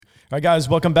All right, guys,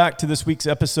 welcome back to this week's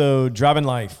episode, Driving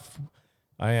Life.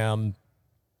 I'm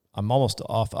almost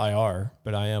off IR,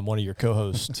 but I am one of your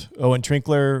co-hosts, Owen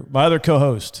Trinkler. My other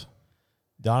co-host,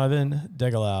 Donovan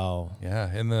Degelau.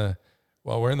 Yeah,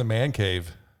 we're in the man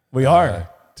cave. We are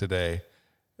today.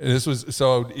 This was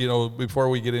before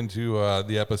we get into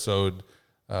the episode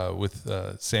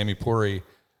with Sammy Puri.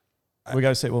 We got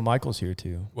to say, Michael's here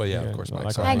too. Well, yeah, of course,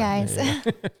 Mike's Hi, guys. I'm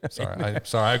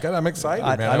excied,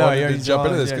 man. I know, wanted to jump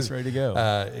into this because ready to go.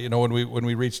 When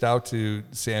we reached out to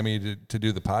Sammy to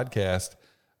do the podcast,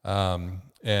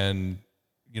 and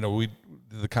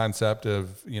the concept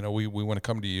of we want to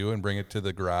come to you and bring it to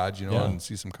the garage, and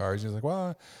see some cars. And he's like,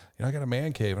 well, I got a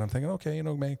man cave, and I'm thinking, okay,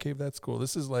 man cave, that's cool.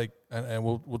 This is like, and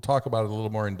we'll talk about it a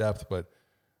little more in depth, but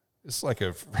it's like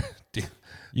a.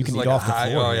 You can eat off the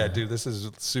floor. Oh yeah, dude, this is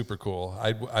super cool.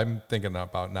 I'm thinking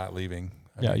about not leaving.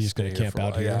 You're just going to camp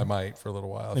out here. Yeah, I might for a little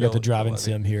while. I got the driving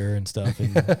sim here and stuff,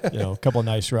 and a couple of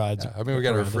nice rides. Yeah, we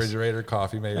got a refrigerator,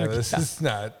 coffee maker. This is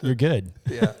not. You're good.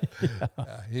 Yeah.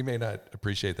 He may not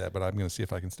appreciate that, but I'm going to see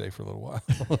if I can stay for a little while.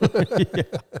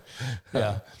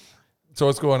 Yeah. So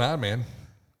what's going on, man?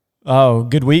 Oh,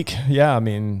 good week. Yeah,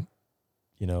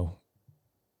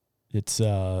 it's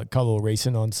caught a little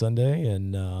racing on Sunday,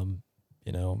 and I'm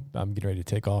getting ready to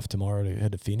take off tomorrow to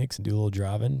head to Phoenix and do a little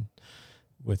driving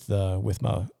with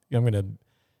my. I'm going to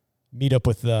meet up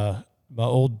with my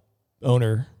old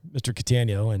owner, Mr.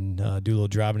 Catania, and do a little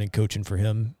driving and coaching for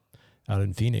him out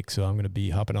in Phoenix. So I'm going to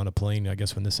be hopping on a plane, I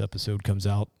guess, when this episode comes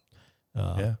out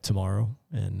tomorrow,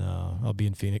 and I'll be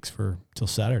in Phoenix till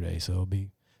Saturday. So it'll be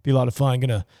a lot of fun. I'm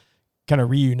going to kind of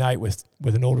reunite with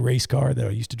an old race car that I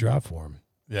used to drive for him.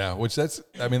 Yeah, which that's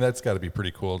got to be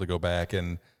pretty cool to go back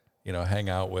and hang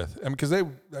out with. Because they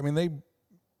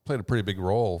played a pretty big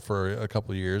role for a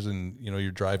couple of years, and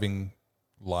your driving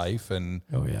life, and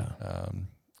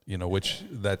which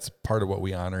that's part of what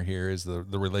we honor here is the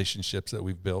relationships that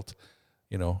we've built,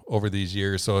 over these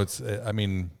years. So it's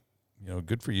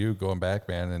good for you going back,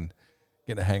 man, and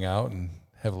getting to hang out and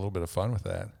have a little bit of fun with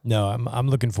that. No, I'm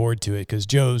looking forward to it because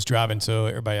Joe's driving. So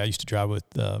everybody I used to drive with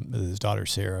his daughter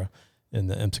Sarah in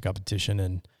the IMSA competition,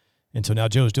 and so now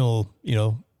Joe's doing a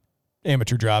little,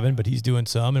 amateur driving, but he's doing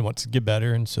some and wants to get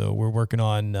better. And so we're working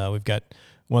on. We've got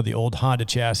one of the old Honda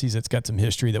chassis that's got some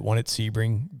history that won at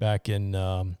Sebring back in.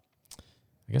 I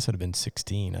guess it'd have been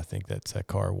 16. I think that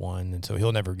car won, and so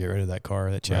he'll never get rid of that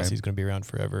car. That chassis is going to be around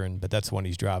forever. But that's the one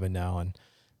he's driving now, and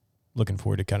looking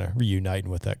forward to kind of reuniting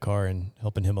with that car and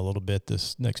helping him a little bit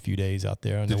this next few days out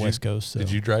there on the West Coast. So. Did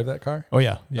you drive that car? Oh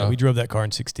yeah. We drove that car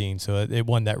in 16, so it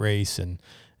won that race, and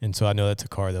so I know that's a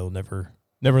car that will never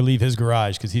leave his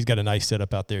garage because he's got a nice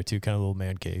setup out there too, kind of a little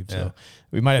man cave. So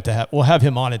we might have to we'll have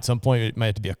him on at some point. It might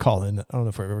have to be a call in. I don't know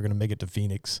if we're ever going to make it to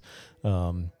Phoenix,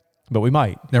 but we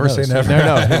might. Never say never.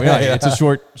 No. It's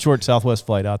a short Southwest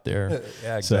flight out there.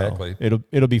 Yeah, exactly. So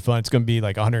it'll be fun. It's going to be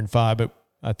like 105, but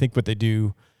I think what they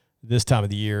do this time of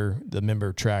the year, the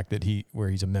member track where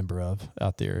he's a member of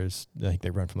out there is, I think they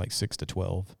run from like 6 to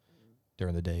 12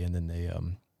 during the day, and then they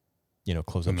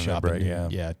close up shop. Break,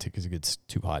 because it gets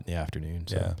too hot in the afternoon.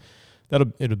 So yeah,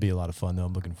 it'll be a lot of fun though.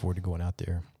 I'm looking forward to going out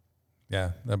there.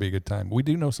 Yeah, that'd be a good time. We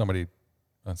do know somebody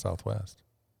on Southwest.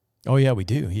 Oh yeah, we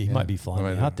do. He might be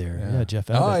flying out there. Yeah, Jeff.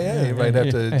 Abbott. Oh yeah, you might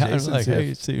have to. Jason, like,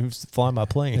 hey, see who's flying my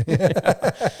plane.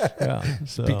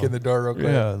 So peek in the door real quick.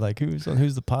 Yeah, like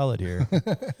who's the pilot here?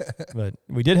 But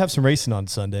we did have some racing on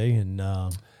Sunday, and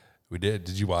we did.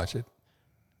 Did you watch it?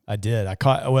 I did. I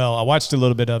watched a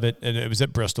little bit of it, and it was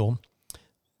at Bristol,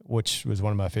 which was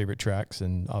one of my favorite tracks.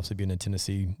 And obviously, being in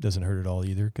Tennessee doesn't hurt at all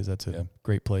either, because that's a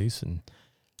great place. And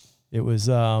it was.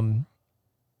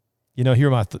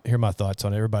 Here are my thoughts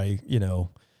on it. Everybody,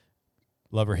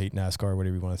 love or hate NASCAR,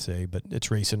 whatever you want to say, but it's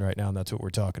racing right now, and that's what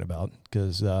we're talking about.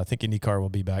 Because I think IndyCar will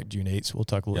be back June 8th, so we'll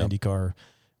talk a little IndyCar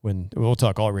we'll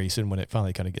talk all racing when it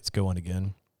finally kind of gets going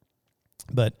again.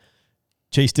 But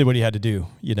Chase did what he had to do.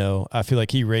 I feel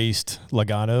like he raced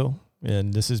Logano,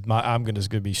 and this is I'm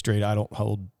just going to be straight. I don't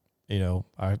hold,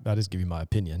 I just give you my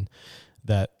opinion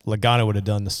that Logano would have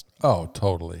done this. Oh,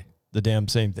 totally. The damn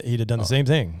same thing. He'd have done the same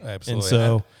thing. Absolutely. And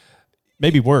so.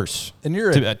 Maybe worse. And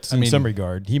in some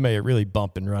regard, he may have really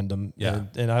bumped and run them. Yeah.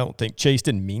 And I don't think Chase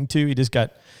didn't mean to. He just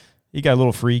got a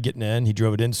little free getting in. He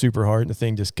drove it in super hard, and the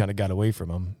thing just kind of got away from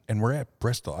him. And we're at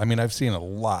Bristol. I've seen a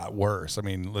lot worse.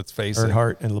 Let's face it.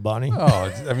 Earnhardt and Labonte.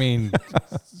 Oh,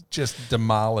 just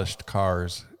demolished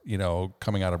cars.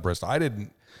 Coming out of Bristol. I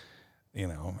didn't. I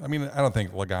don't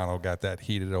think Logano got that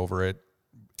heated over it.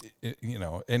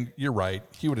 And you're right.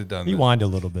 He would have done. He whined a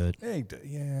little bit. He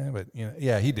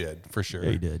did for sure. Yeah,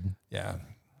 he did. Yeah,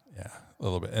 a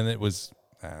little bit. And it was,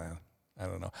 I I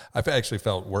don't know. I've actually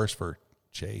felt worse for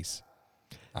Chase,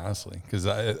 honestly, because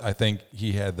I think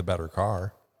he had the better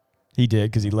car. He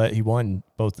did, because he won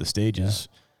both the stages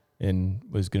and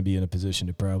was going to be in a position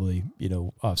to probably,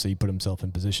 obviously he put himself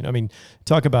in position. I mean,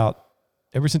 talk about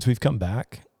ever since we've come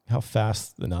back, how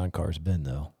fast the non-car's been,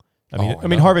 though. I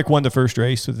mean, Harvick won the first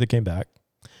race, so they came back.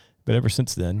 But ever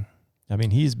since then,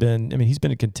 he's been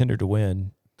a contender to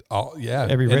win.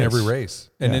 Every race.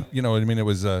 And it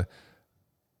was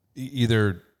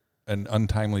either an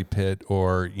untimely pit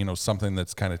or, something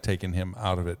that's kind of taken him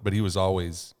out of it, but he was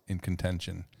always in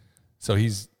contention. So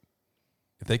if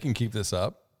they can keep this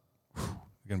up,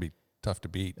 it's going to be tough to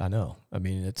beat. I know. I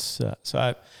mean, it's so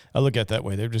I look at it that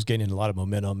way. They're just gaining a lot of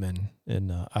momentum,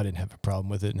 and I didn't have a problem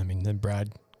with it. And I mean, then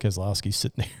Brad Keselowski's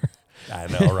sitting there. I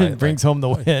know, right? Brings home the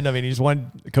win. I mean, he just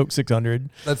won the Coke 600.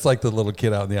 That's like the little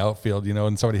kid out in the outfield,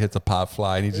 and somebody hits a pop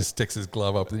fly and he just sticks his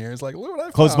glove up in the air. He's like, look what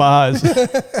I Close my eyes.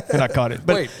 And I caught it.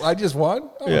 But, wait, I just won?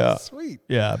 Oh, yeah. Sweet.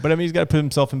 Yeah. But I mean, he's got to put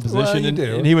himself in position.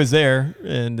 And he was there.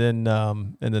 And then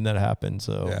that happened.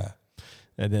 So, yeah.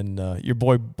 And then your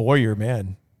boy Boyer,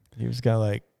 man, he was kind of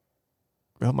like,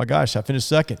 oh my gosh, I finished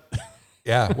second.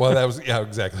 Yeah. Well, that was,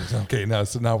 exactly. Okay.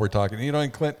 Now we're talking,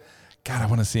 and Clint, God, I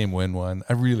want to see him win one.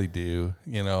 I really do,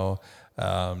 because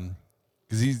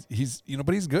he's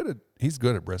but he's good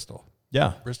at Bristol.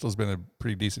 Yeah, Bristol's been a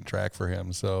pretty decent track for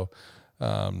him. So,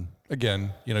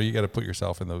 again, you got to put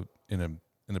yourself in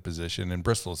a position, and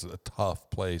Bristol's a tough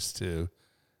place to,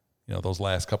 those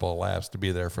last couple of laps to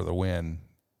be there for the win.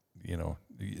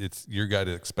 It's your guy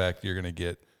to expect you're going to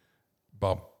get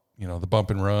the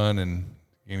bump and run, and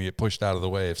you're going to get pushed out of the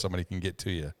way if somebody can get to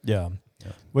you. Yeah.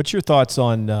 What's your thoughts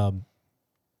on?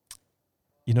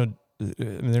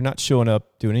 They're not showing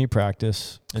up doing any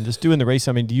practice and just doing the race.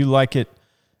 I mean, do you like it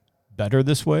better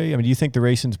this way? I mean, do you think the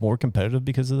racing's more competitive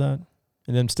because of that?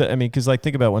 And then, because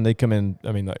think about when they come in.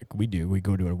 I mean, like we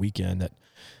go to a weekend that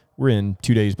we're in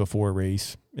 2 days before a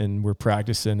race and we're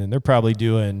practicing, and they're probably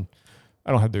doing.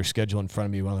 I don't have their schedule in front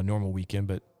of me on a normal weekend,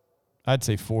 but I'd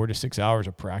say 4 to 6 hours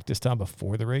of practice time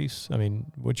before the race. I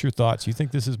mean, what's your thoughts? You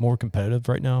think this is more competitive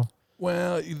right now?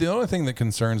 Well, the only thing that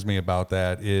concerns me about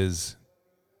that is,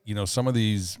 some of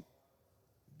these,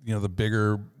 the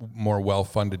bigger, more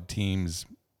well-funded teams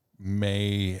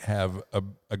may have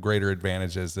a greater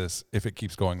advantage if it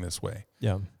keeps going this way.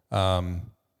 Yeah.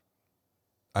 I'm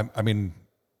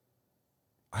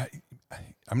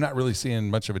not really seeing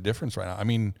much of a difference right now. I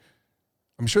mean,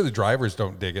 I'm sure the drivers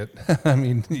don't dig it. I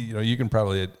mean, you can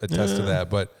probably attest to that,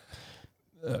 but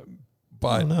I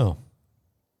don't know.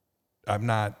 I'm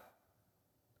not.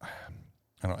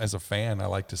 I don't know. As a fan, I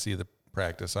like to see the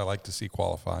practice. I like to see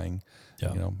qualifying.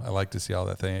 Yeah. I like to see all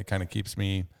that thing. It kind of keeps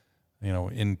me,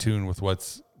 in tune with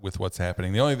what's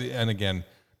happening. And again,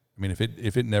 I mean,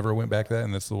 if it never went back to that,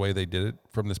 and that's the way they did it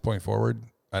from this point forward,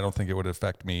 I don't think it would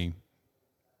affect me.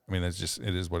 I mean, it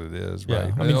is what it is, right?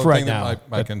 Yeah. I mean, for right now,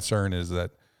 my concern is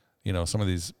that, some of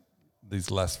these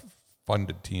less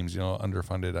funded teams,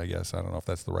 underfunded, I guess, I don't know if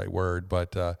that's the right word,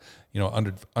 but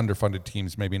underfunded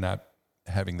teams maybe not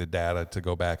having the data to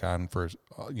go back on for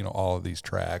all of these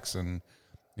tracks and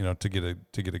to get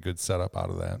a good setup out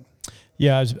of that.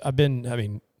 Yeah, I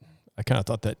kind of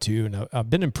thought that too, and I've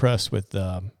been impressed with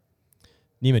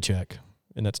Nemechek,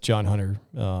 and that's John Hunter,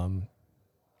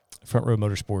 Front Row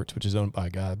Motorsports, which is owned by a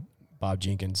guy, Bob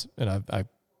Jenkins, and I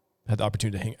had the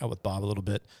opportunity to hang out with Bob a little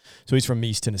bit. So he's from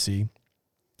East Tennessee,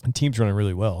 and team's running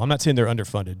really well. I'm not saying they're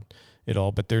underfunded at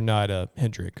all, but they're not a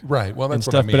Hendrick, right? Well, that's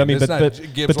what stuff. I mean. But I mean, it's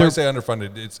but Gibbs. When I say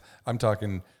underfunded, I'm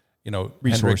talking,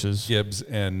 resources, Hendrick, Gibbs,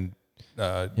 and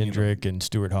Hendrick and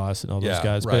Stuart Haas and all those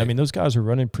guys. Right. But I mean, those guys are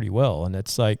running pretty well, and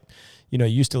it's like, you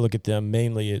used to look at them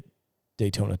mainly at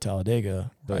Daytona,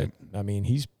 Talladega, but right. I mean,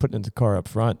 he's putting the car up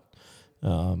front.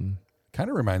 Kind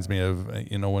of reminds me of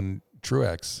when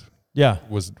Truex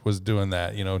was doing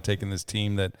that, taking this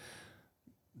team that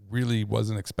really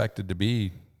wasn't expected to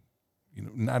be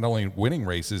not only winning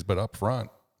races but up front,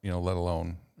 let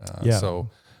alone so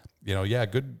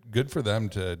good for them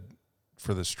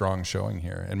for the strong showing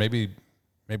here, and maybe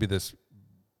this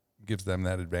gives them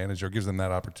that advantage or gives them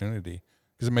that opportunity,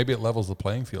 because maybe it levels the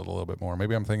playing field a little bit more.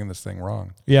 Maybe I'm thinking this thing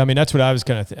wrong. Yeah, I mean, that's what I was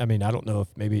kind of I mean, I don't know if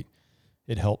maybe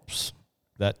it helps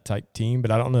that type team,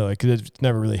 but I don't know, because it's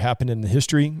never really happened in the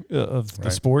history of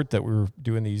the sport that we're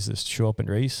doing this show up and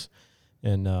race,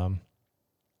 and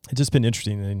it's just been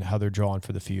interesting in how they're drawing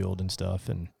for the field and stuff,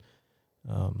 and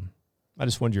I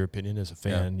just wanted your opinion as a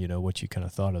fan, what you kind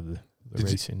of thought of the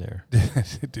racing there.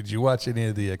 Did you watch any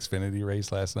of the Xfinity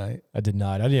race last night? I did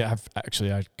not.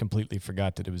 I completely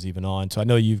forgot that it was even on, so I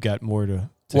know you've got more to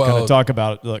kind of talk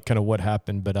about, kind of what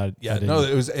happened, but I didn't. No,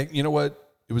 it was,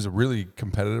 it was a really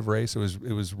competitive race. It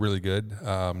was really good.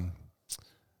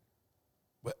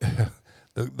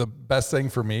 The best thing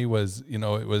for me was, it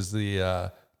was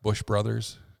the Bush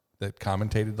brothers that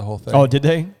commentated the whole thing. Oh, did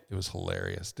they? It was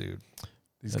hilarious, dude.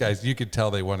 These guys, you could tell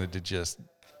they wanted to just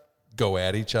go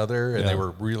at each other, and they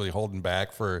were really holding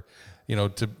back for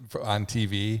on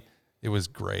TV. It was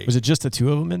great. Was it just the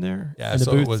two of them in there? Yeah, in the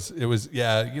so booth? it was,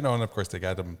 and of course they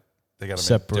got them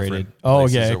separated. Oh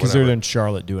yeah, because they're in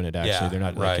Charlotte doing it. Actually, yeah, they're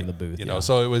not right. like in the booth.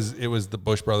 So it was the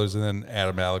Bush brothers, and then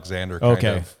Adam Alexander.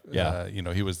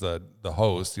 He was the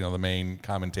host, the main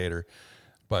commentator.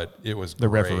 But it was the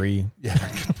great. Referee. Yeah,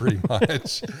 pretty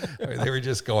much. I mean, they were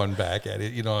just going back at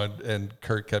it, and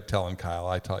Kurt kept telling Kyle,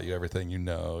 "I taught you everything and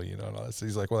all this." So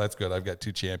he's like, "Well, that's good. I've got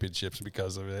 2 championships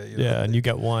because of it." And you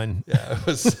got one. Yeah, it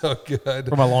was so good.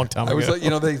 From a long time ago. I was like,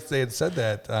 they had said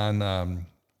that on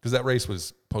because that race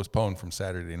was postponed from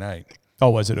Saturday night.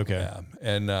 Oh, was it? Okay. Yeah,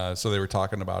 and so they were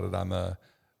talking about it on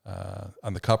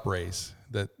the Cup race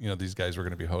that these guys were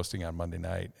going to be hosting on Monday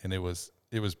night, and it was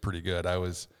pretty good. I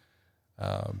was.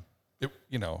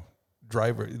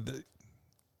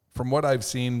 From what I've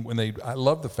seen, I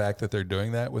love the fact that they're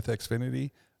doing that with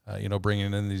Xfinity,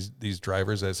 bringing in these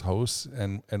drivers as hosts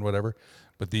and whatever.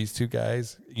 But these 2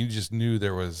 guys, you just knew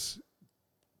there was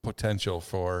potential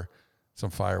for some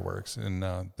fireworks, and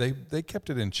they kept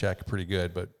it in check pretty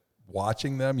good. But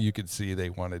watching them, you could see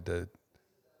they wanted to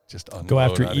just unload go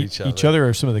after on each other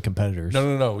or some of the competitors.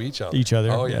 No, each other. Each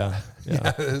other. Oh yeah.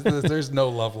 There's no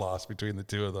love lost between the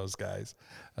 2 of those guys.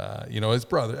 His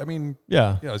brother. I mean,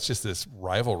 it's just this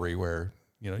rivalry where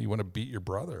you want to beat your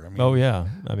brother. I mean, oh yeah.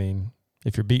 I mean,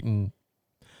 if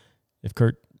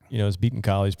Kurt is beating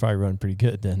Kyle, he's probably running pretty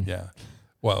good then. Yeah.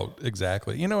 Well,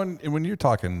 exactly. And when you're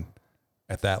talking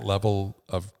at that level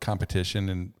of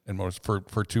competition and most for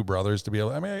 2 brothers to be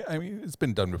able, I mean, it's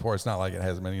been done before. It's not like it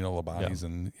hasn't been, Labanis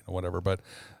and whatever, but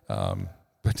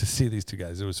to see these 2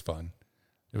 guys, it was fun.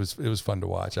 It was fun to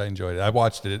watch. I enjoyed it. I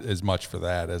watched it as much for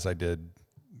that as I did,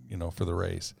 for the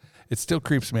race. It still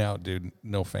creeps me out, dude.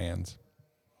 No fans.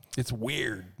 It's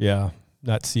weird. Yeah.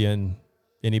 Not seeing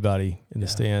anybody in the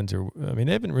stands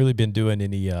they haven't really been doing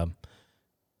any,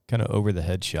 kind of over the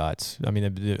head shots. I mean, a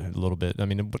little bit. I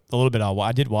mean, a little bit.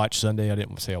 I did watch Sunday. I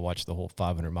didn't say I watched the whole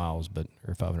 500 miles,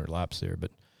 or 500 laps there,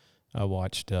 but I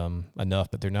watched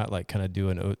enough. But they're not like kind of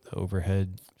doing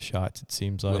overhead shots. It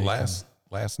seems like. Well,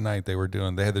 last night they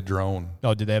had the drone.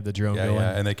 Oh, did they have the drone going?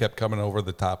 Yeah, and they kept coming over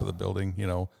the top of the building,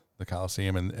 the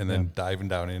Coliseum, and then diving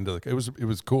down into the. It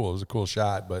was cool. It was a cool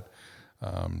shot, but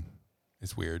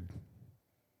it's weird.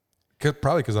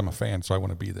 Probably because I'm a fan, so I want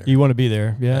to be there. You want to be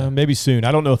there, yeah. Maybe soon.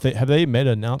 I don't know if they made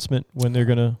an announcement when they're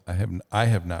gonna. I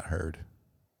have not heard.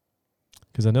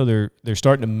 Because I know they're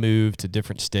starting to move to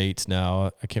different states now.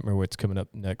 I can't remember what's coming up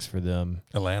next for them.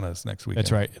 Atlanta's next weekend.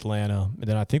 That's right, Atlanta, and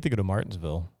then I think they go to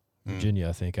Martinsville, Virginia.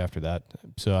 I think after that.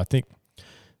 So I think,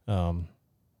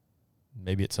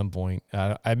 maybe at some point.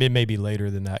 I mean, maybe later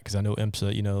than that because I know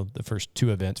IMSA. The first 2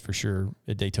 events for sure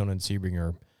at Daytona and Sebring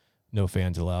are no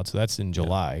fans allowed. So that's in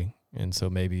July. Yeah. And so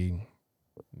maybe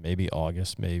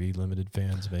August, maybe limited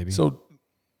fans, maybe. So,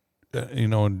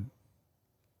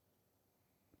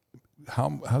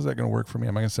 how's that going to work for me?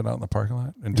 Am I going to sit out in the parking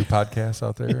lot and do podcasts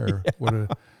out there, or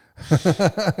what?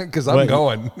 Because I'm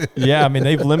going. Yeah, I mean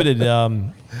they've limited.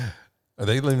 Are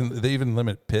they even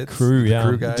limit pits? Crew, yeah,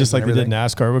 crew guys just like they did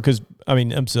NASCAR. Because I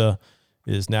mean IMSA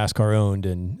is NASCAR owned,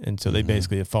 and so they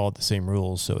basically have followed the same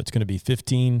rules. So it's going to be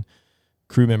 15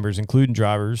 crew members, including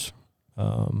drivers.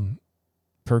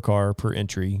 Per car, per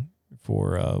entry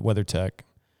for WeatherTech,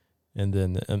 and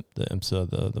then the IMSA,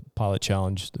 the Pilot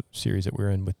Challenge, the series that we're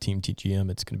in with Team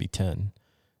TGM, it's going to be 10.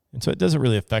 And so it doesn't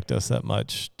really affect us that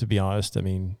much, to be honest. I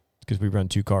mean, because we run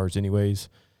 2 cars anyways,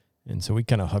 and so we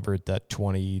kind of hover at that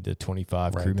 20 to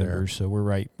 25 crew members. So we're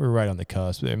right on the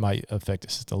cusp. It might affect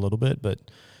us just a little bit, but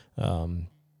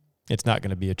it's not going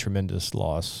to be a tremendous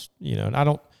loss, And I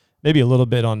don't. Maybe a little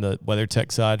bit on the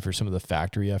WeatherTech side for some of the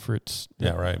factory efforts.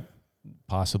 Yeah, right.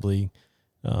 Possibly.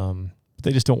 But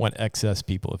they just don't want excess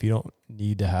people. If you don't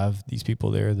need to have these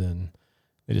people there, then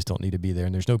they just don't need to be there.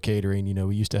 And there's no catering.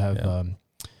 We used to have,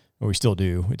 or we still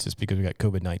do. It's just because we got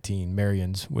COVID-19,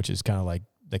 Marion's, which is kind of like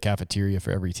the cafeteria for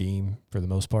every team for the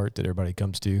most part that everybody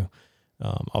comes to.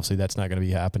 Obviously, that's not going to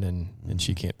be happening, and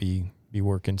she can't be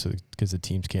working because the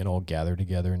teams can't all gather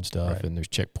together and stuff, right. And there's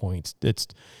checkpoints. It's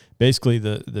basically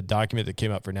the document that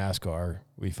came out for NASCAR.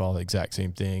 We follow the exact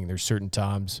same thing. There's certain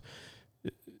times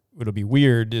it'll be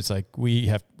weird. It's like we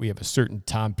have a certain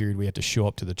time period we have to show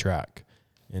up to the track,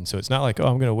 and so it's not like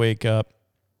I'm going to wake up,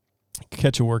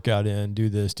 catch a workout in, do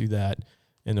this, do that,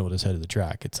 and then we'll just head to the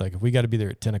track. It's like if we got to be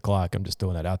there at 10 o'clock, I'm just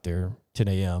throwing that out there. 10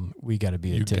 a.m., we got to be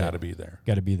You at 10. got to be there.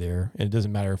 Got to be there. And it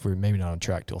doesn't matter if we're maybe not on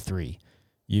track till 3.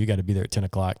 You got to be there at 10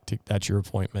 o'clock. That's your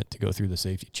appointment to go through the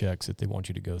safety checks that they want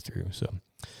you to go through. So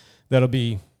that'll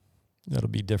be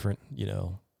different,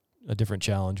 a different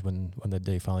challenge when the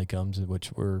day finally comes, in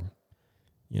which we're,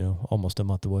 almost a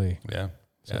month away. Yeah.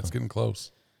 So. Yeah, it's getting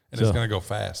close. And it's going to go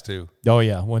fast too. Oh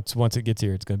yeah. Once it gets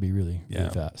here, it's going to be really, really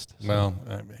fast. So.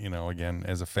 Well, again,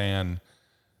 as a fan,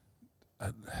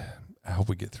 I hope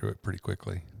we get through it pretty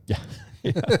quickly. Yeah.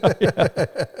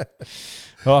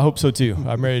 Well, I hope so too.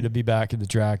 I'm ready to be back at the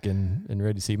track and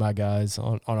ready to see my guys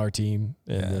on our team,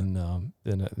 and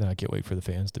then I can't wait for the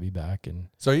fans to be back. And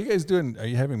so, are you guys are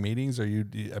you having meetings? Have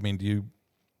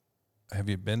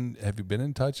you been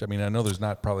in touch? I mean, I know there's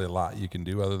not probably a lot you can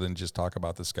do other than just talk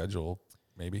about the schedule,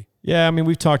 maybe. Yeah, I mean,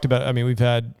 we've talked about. I mean, we've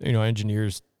had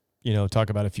engineers, talk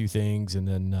about a few things, and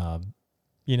then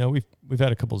we've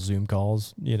had a couple Zoom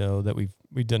calls, that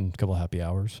we've done a couple happy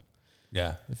hours.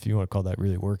 Yeah. If you want to call that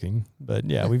really working. But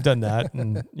yeah, we've done that.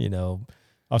 And,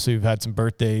 also we've had some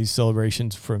birthdays,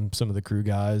 celebrations from some of the crew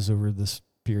guys over this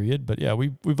period. But yeah,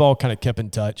 we've all kind of kept in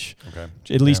touch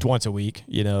at least once a week,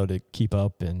 to keep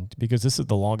up. And because this is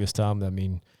the longest time, I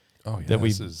mean,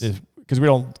 that because we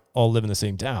don't all live in the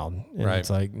same town. And it's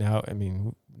like now, I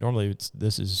mean, normally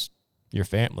this is your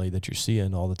family that you're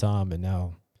seeing all the time. And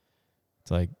now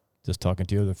it's like just talking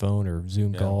to you over the phone or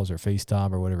Zoom calls or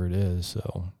FaceTime or whatever it is.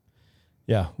 So,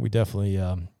 yeah, we definitely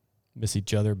miss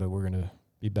each other, but we're going to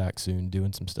be back soon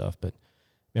doing some stuff. But,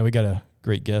 man, we got a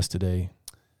great guest today.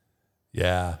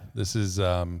 Yeah, this is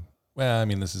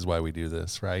this is why we do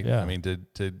this, right? Yeah. I mean,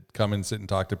 to come and sit and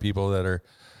talk to people that are,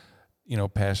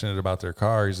 passionate about their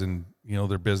cars and,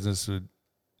 their business.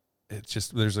 It's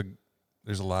just there's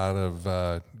a lot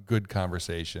of good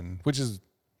conversation, which is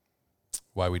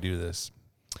why we do this.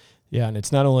 Yeah, and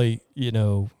it's not only,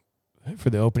 for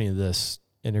the opening of this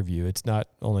interview, it's not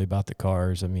only about the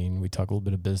cars. I mean, we talk a little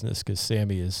bit of business because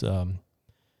Sammy is,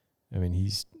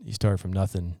 he started from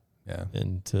nothing. Yeah.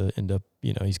 And to end up,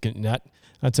 he's getting not,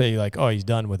 I'd say like, oh, he's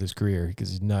done with his career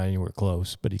because he's not anywhere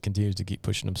close, but he continues to keep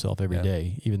pushing himself every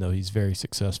day, even though he's very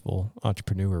successful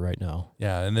entrepreneur right now.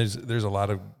 Yeah. And there's a lot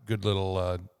of good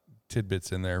little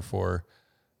tidbits in there for,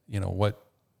 what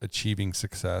achieving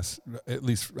success, at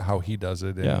least how he does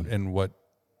it and what,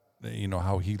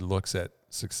 how he looks at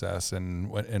success and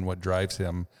what drives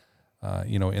him,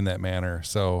 in that manner.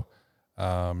 So,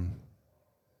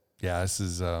 this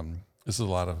is a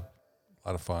lot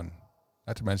of fun.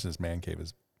 Not to mention this man cave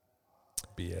is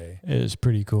BA. It is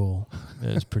pretty cool.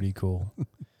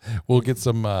 We'll get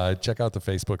some, check out the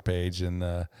Facebook page and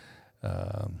the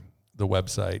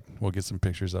website. We'll get some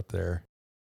pictures up there.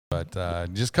 But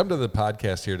just come to the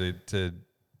podcast here to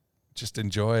just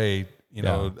enjoy,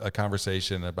 a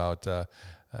conversation about,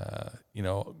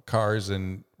 cars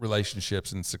and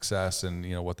relationships and success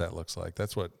and, what that looks like.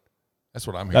 That's what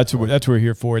I'm here for. That's what we're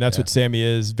here for. And that's what Sammy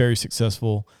is, very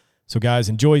successful. So guys,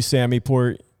 enjoy Sammy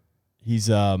Port. He's,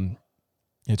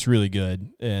 it's really good.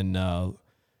 And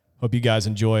hope you guys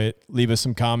enjoy it. Leave us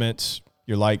some comments,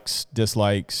 your likes,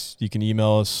 dislikes. You can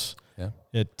email us.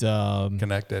 At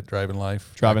Connect at Driving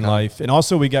Life. Driving Life. And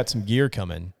also we got some gear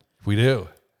coming. We do.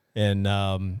 And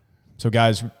so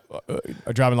guys,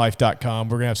 drivinglife.com,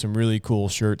 we're going to have some really cool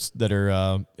shirts that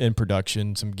are in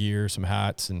production, some gear, some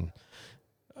hats, and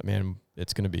man,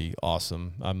 it's going to be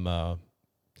awesome.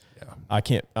 I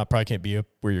probably can't be up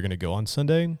where you're going to go on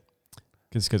Sunday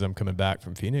because I'm coming back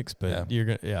from Phoenix, but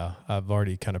I've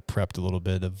already kind of prepped a little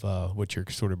bit of what you're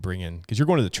sort of bringing because you're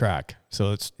going to the track.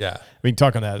 So we can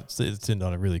talk on that. It's end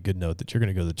on a really good note that you're going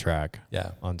to go to the track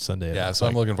on Sunday. Yeah. So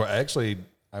I'm looking for, actually,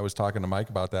 I was talking to Mike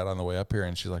about that on the way up here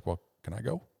and she's like, well, can I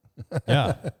go?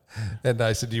 Yeah. And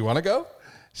I said, do you want to go?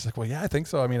 She's like, well, yeah, I think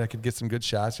so. I mean, I could get some good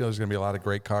shots. There's going to be a lot of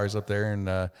great cars up there, and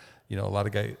a lot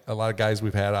of guys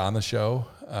we've had on the show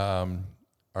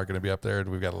are going to be up there,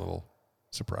 and we've got a little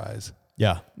surprise.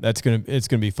 Yeah, it's gonna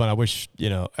be fun. I wish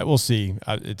we'll see.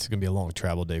 It's gonna be a long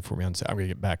travel day for me. I'm gonna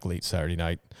get back late Saturday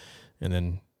night, and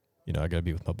then I gotta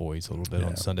be with my boys a little bit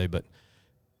on Sunday. But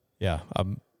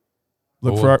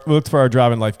look for our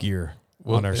Driving Life gear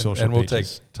on our social pages. And we'll take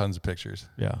tons of pictures.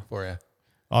 For you.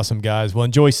 Awesome, guys. Well,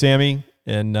 enjoy Sammy,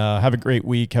 and have a great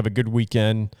week. Have a good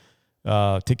weekend.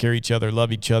 Take care of each other.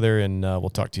 Love each other, and we'll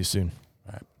talk to you soon.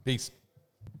 All right. Peace.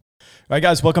 All right,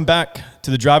 guys. Welcome back to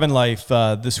the Driving Life.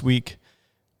 This week,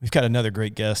 we've got another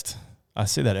great guest. I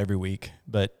say that every week,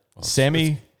 but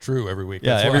Sammy. It's true every week.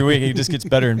 Yeah, every week it just gets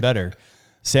better and better.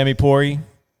 Sammy Pori.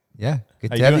 Yeah,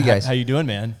 good to have you guys. How you doing,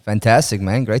 man? Fantastic,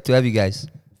 man. Great to have you guys.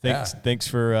 Thanks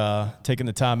for taking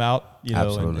the time out,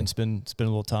 Absolutely. and spend a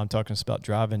little time talking to us about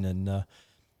driving. And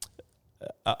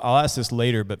I'll ask this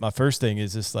later, but my first thing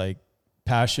is this like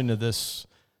passion of this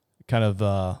kind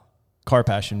of car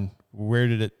passion. Where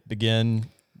did it begin?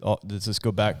 Does this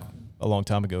go back a long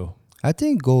time ago? I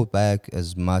think go back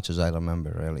as much as I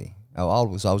remember, really. I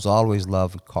was always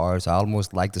loved cars. I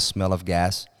almost liked the smell of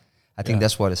gas. I think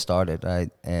that's what it started, right?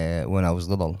 When I was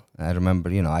little. I remember,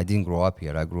 I didn't grow up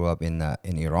here. I grew up in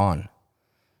Iran.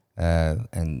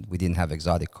 And we didn't have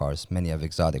exotic cars. Many have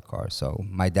exotic cars. So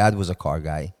my dad was a car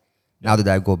guy. Now that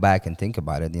I go back and think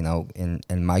about it,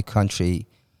 in my country,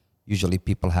 usually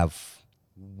people have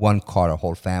one car, a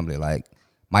whole family. Like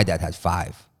my dad had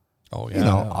 5. Oh,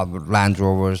 yeah. Land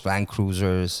Rovers, Land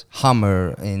Cruisers,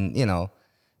 Hummer, and,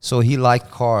 so he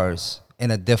liked cars in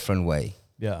a different way.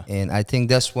 Yeah. And I think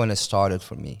that's when it started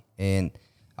for me. And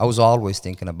I was always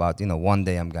thinking about, one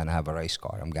day I'm going to have a race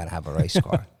car.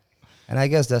 And I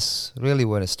guess that's really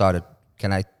when it started.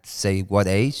 Can I say what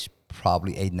age?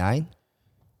 Probably 8, 9.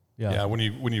 Yeah. When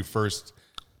you first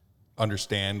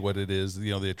understand what it is,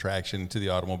 the attraction to the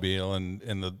automobile and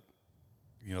the,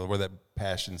 where that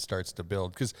passion starts to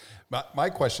build. Because my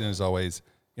question is always,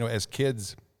 as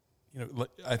kids,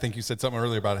 I think you said something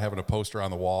earlier about having a poster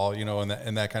on the wall,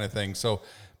 and that kind of thing. So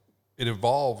it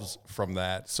evolves from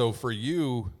that. So for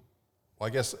you, well, I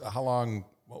guess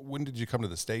when did you come to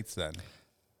the States then?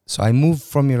 So I moved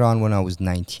from Iran when I was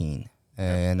 19,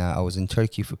 and I was in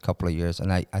Turkey for a couple of years.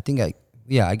 And I think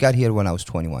I got here when I was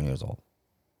 21 years old.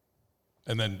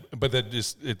 And then, but that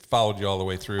it followed you all the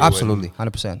way through. Absolutely,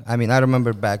 100%. I mean, I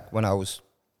remember back when I was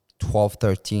 12,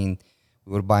 13,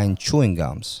 we were buying chewing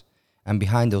gums. And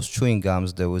behind those chewing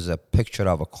gums, there was a picture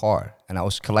of a car. And I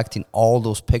was collecting all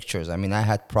those pictures. I mean, I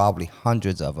had probably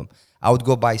hundreds of them. I would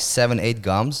go buy 7, 8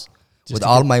 gums with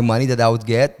all my money that I would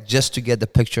get just to get the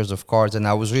pictures of cars. And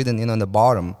I was reading, on the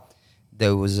bottom,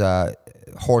 there was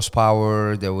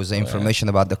horsepower, there was information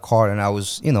about the car. And I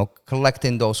was,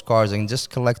 collecting those cars and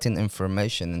just collecting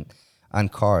information on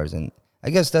cars. And I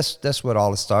guess that's where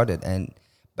all started.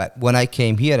 But when I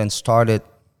came here and started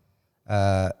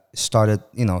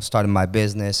my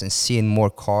business and seeing more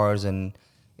cars, and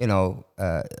it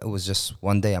was just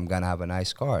one day I'm gonna have a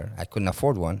nice car. I couldn't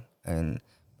afford one,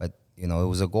 but it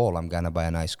was a goal. I'm gonna buy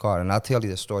a nice car, and I'll tell you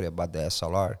the story about the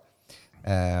SLR.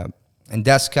 And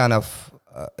that's kind of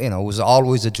it was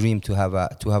always a dream to have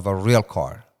a real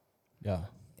car. Yeah.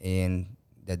 And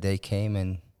the day came,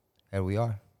 and here we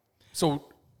are. So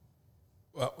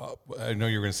I know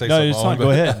you were going to say no, something. It's fine.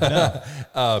 Go ahead.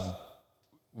 No.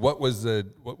 What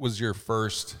was your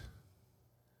first,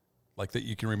 like, that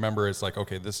you can remember? It's like,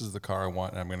 okay, this is the car I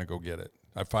want, and I'm going to go get it.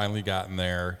 I've finally gotten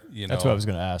there. That's what I was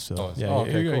going to ask. So.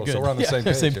 Okay, cool. Good. So we're on the same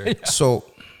page here. So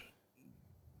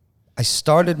I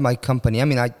started my company. I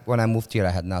mean, when I moved here,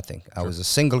 I had nothing. I was a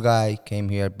single guy, came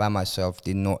here by myself,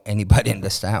 didn't know anybody in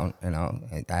this town. I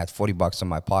had $40 in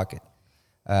my pocket.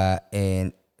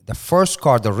 And the first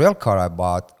car, the real car I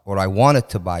bought, or I wanted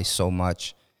to buy so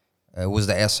much, was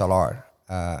the SLR.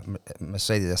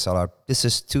 Mercedes SLR. This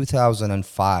is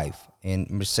 2005, and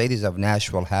Mercedes of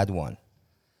Nashville had one,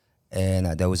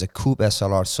 and there was a coupe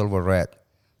SLR silver red.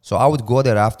 So I would go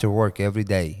there after work every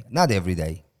day. Not every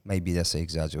day, maybe that's an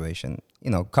exaggeration.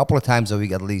 A couple of times a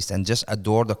week at least, and just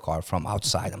adore the car from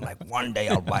outside. I'm like, one day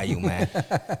I'll buy you, man.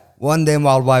 One day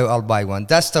I'll buy one.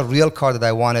 That's the real car that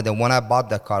I wanted, and when I bought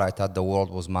that car, I thought the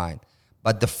world was mine.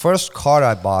 But the first car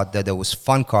I bought that was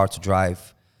fun car to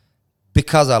drive,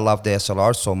 because I love the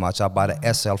SLR so much, I bought an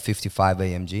SL55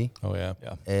 AMG. Oh, yeah.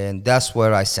 And that's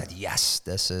where I said, yes,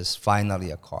 this is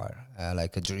finally a car,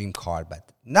 like a dream car.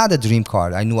 But not a dream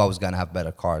car. I knew I was going to have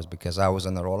better cars because I was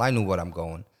on the roll. I knew where I'm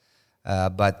going.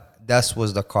 But that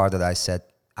was the car that I said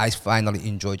I finally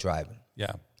enjoy driving.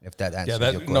 Yeah. If that answers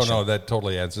your question. No, that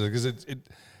totally answers it. Because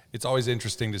it's always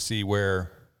interesting to see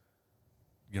where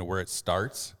it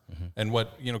starts, and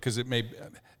what, because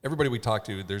everybody we talk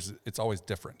to, it's always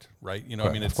different, right? Right,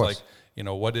 I mean, it's like,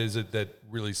 what is it that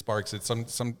really sparks it?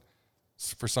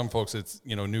 For some folks, it's,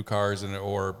 new cars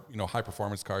or high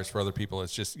performance cars. For other people,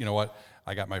 it's just,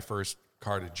 I got my first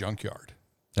car at a junkyard,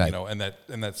 right. And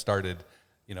that started,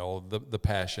 the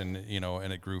passion,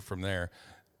 and it grew from there.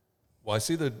 Well, I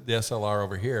see the SLR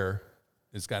over here,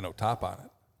 it's got no top on it.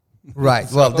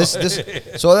 Right. Well,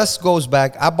 so this goes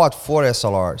back. I bought 4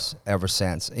 SLRs ever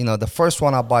since. The first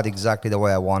one I bought exactly the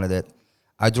way I wanted it.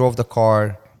 I drove the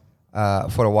car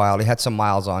for a while. It had some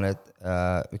miles on it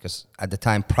because at the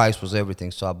time price was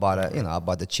everything. So I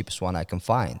bought the cheapest one I can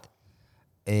find,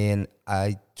 and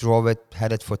I drove it,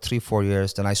 had it for 3-4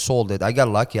 years. Then I sold it. I got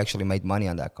lucky, actually made money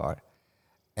on that car,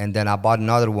 and then I bought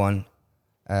another one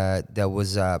that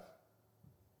was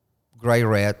gray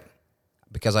red,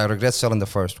 because I regret selling the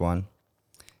first one.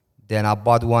 Then I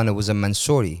bought one. It was a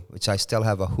Mansouri, which I still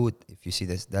have a hood. If you see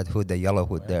this, that hood, the yellow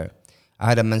hood there. I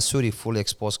had a Mansouri fully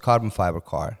exposed carbon fiber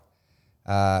car.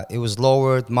 It was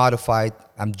lowered, modified.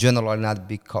 I'm generally not a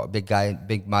big guy,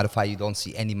 big modified. You don't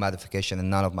see any modification in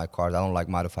none of my cars. I don't like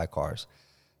modified cars.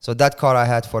 So that car I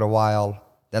had for a while.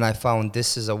 Then I found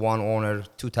this is a one-owner,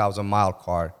 2,000-mile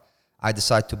car. I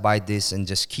decided to buy this and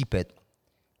just keep it,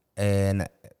 and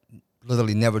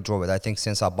literally never drove it. I think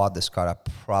since I bought this car, I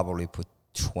probably put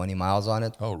 20 miles on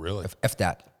it. Oh, really? If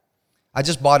that. I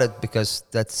just bought it because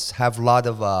that's have a lot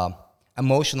of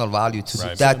emotional value to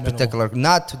Right. that particular,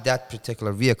 not to that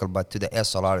particular vehicle, but to the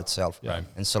SLR itself Right.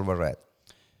 in silver red.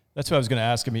 That's what I was going to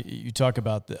ask. I mean, you talk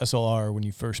about the SLR when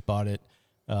you first bought it.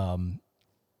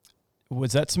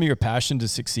 Was that some of your passion to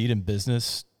succeed in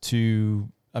business?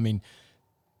 I mean,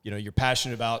 you know, you're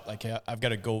passionate about, like, hey, I've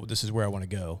got a goal. This is where I want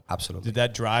to go. Absolutely. Did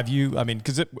that drive you? I mean,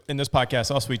 because in this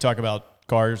podcast also we talk about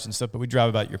cars and stuff, but we drive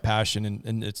about your passion,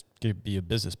 and it's going to be a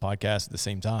business podcast at the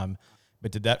same time.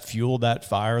 But did that fuel that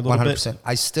fire a little 100%. bit?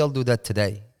 I still do that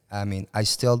today. I mean, I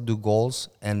still do goals,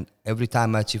 and every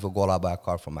time I achieve a goal, I buy a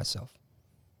car for myself.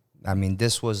 I mean,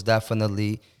 this was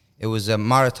definitely, it was a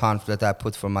marathon that I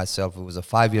put for myself. It was a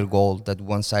 5-year goal that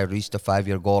once I reach the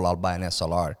 5-year goal, I'll buy an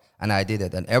SLR. And I did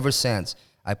it. And ever since,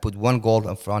 I put one goal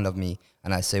in front of me,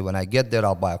 and I say, when I get there,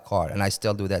 I'll buy a car. And I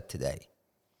still do that today.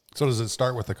 So does it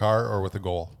start with the car or with the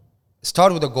goal?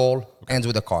 Start with a goal, ends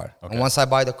with a car. Okay. And once I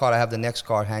buy the car, I have the next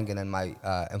car hanging in my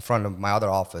in front of my other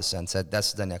office and said,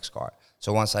 that's the next car.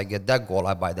 So once I get that goal,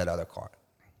 I buy that other car.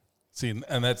 See,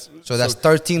 and that's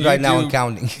 13 right now and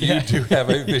counting. You do have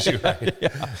a visual.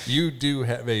 You do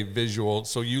have a visual.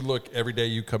 So you look every day.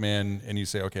 You come in and you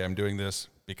say, "Okay, I'm doing this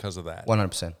because of that."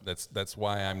 100%. That's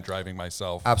why I'm driving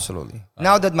myself. Absolutely.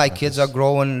 Now that my kids are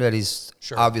growing, there is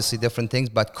obviously different things,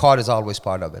 but car is always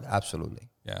part of it. Absolutely.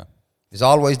 Yeah. It's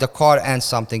always the car and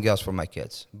something else for my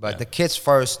kids. But the kids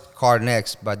first, car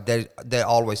next. But they're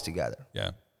always together.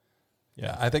 Yeah.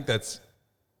 Yeah. I think that's.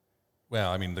 Well,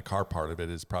 I mean, the car part of it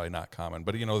is probably not common,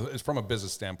 but, you know, it's from a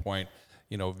business standpoint,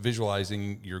 you know,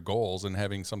 visualizing your goals and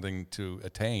having something to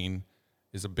attain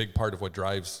is a big part of what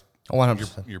drives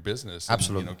 100%. your business.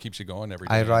 Absolutely. And, you know, keeps you going every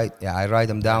day. I write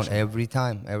them down every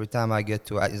time. Every time I get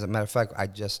to, as a matter of fact, I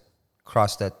just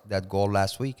crossed that goal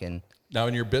last week. And now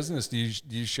in your business, do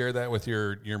you share that with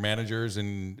your managers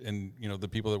and, you know, the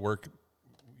people that work,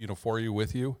 you know, for you,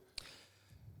 with you?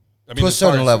 I mean, to a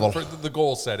certain level. For the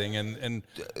goal setting and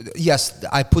yes,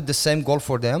 I put the same goal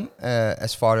for them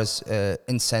as far as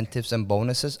incentives and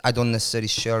bonuses. I don't necessarily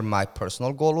share my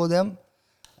personal goal with them,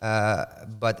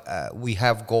 but we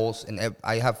have goals.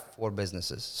 I have 4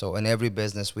 businesses, so in every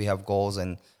business we have goals,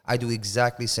 and I do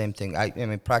exactly the same thing. I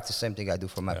mean, practice the same thing I do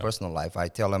for my personal life. I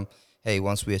tell them, hey,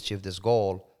 once we achieve this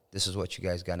goal, this is what you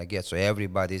guys gonna get. So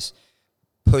everybody's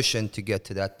pushing to get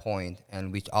to that point,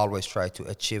 and we always try to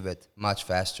achieve it much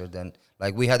faster than,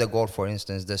 like, we had a goal, for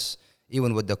instance,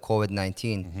 even with the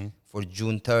COVID-19 for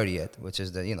June 30th, which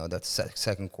is that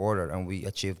second quarter, and we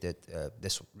achieved it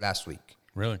this last week.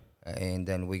 Really? And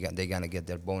then they're gonna get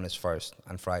their bonus first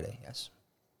on Friday. Yes.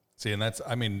 See, and that's,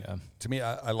 I mean, to me,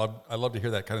 I love to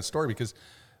hear that kind of story, because,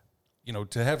 you know,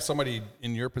 to have somebody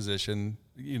in your position,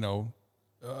 you know,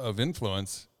 of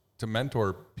influence, to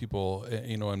mentor people,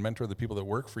 you know, and mentor the people that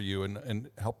work for you,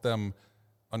 and help them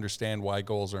understand why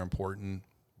goals are important,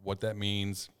 what that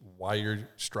means, why you're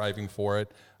striving for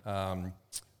it.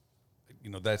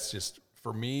 You know, that's just,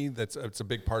 for me, it's a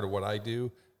big part of what I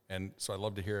do. And so I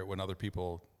love to hear it when other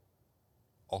people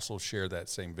also share that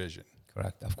same vision.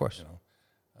 Correct. Of course. You know?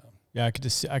 Yeah,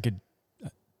 I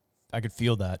could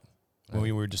feel that when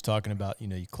we were just talking about, you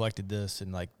know, you collected this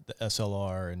and like the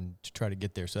SLR and to try to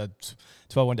get there. So that's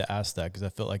why I wanted to ask that, because I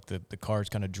felt like the cars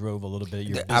kind of drove a little bit of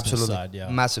your business Absolutely. side. Yeah,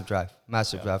 Massive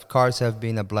drive. Cars have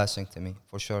been a blessing to me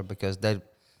for sure, because they,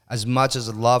 as much as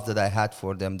the love that I had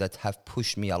for them, that have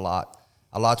pushed me a lot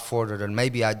further than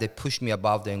maybe they pushed me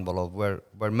above the envelope,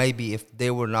 where maybe if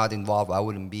they were not involved, I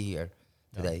wouldn't be here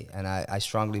today. And I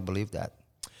strongly believe that.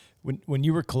 When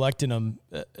you were collecting them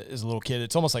as a little kid,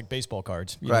 it's almost like baseball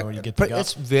cards. You know, when you get the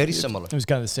it's very similar. It was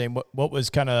kind of the same. What was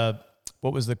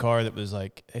the car that was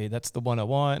like, hey, that's the one I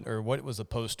want? Or what was a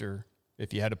poster,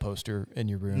 if you had a poster in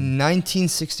your room?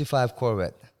 1965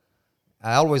 Corvette.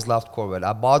 I always loved Corvette.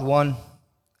 I bought one.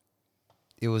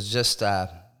 It was just I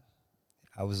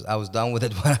was done with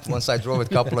it once I drove it a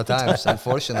couple of times,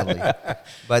 unfortunately.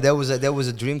 But there was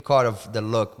a dream car of the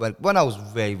look. But when I was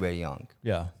very, very young.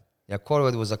 Yeah. Yeah,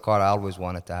 Corvette was a car I always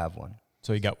wanted to have one.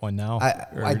 So you got one now?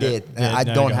 I did. I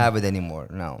don't have it anymore,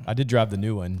 no. I did drive the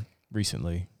new one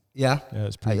recently. Yeah? Yeah,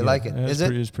 it's pretty good. You like it? Yeah, Is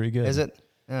it was pretty good. Is it?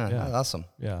 Yeah, Yeah. that's awesome.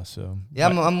 Yeah. So Yeah,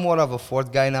 I'm more of a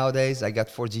Ford guy nowadays. I got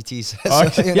 4 GTs. Oh,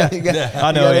 So, you know, you got- I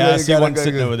you know. gotta Yeah, go- I you see gotta one go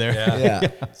sitting good. over there. Yeah.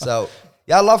 Yeah. So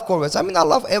yeah, I love Corvettes. I mean, I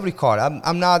love every car.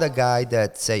 I'm not a guy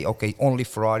that say, okay, only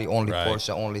Ferrari, only Right.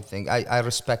 Porsche, only thing. I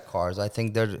respect cars. I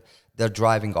think they're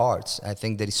driving arts. I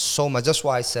think there is so much. That's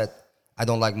why I said I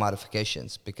don't like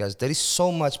modifications, because there is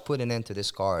so much putting into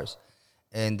these cars,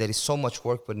 and there is so much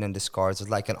work put in these cars. It's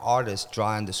like an artist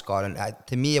drawing this car, and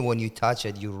to me, when you touch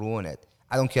it, you ruin it.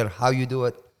 I don't care how you do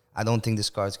it. I don't think these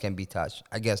cars can be touched.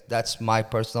 I guess that's my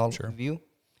personal view,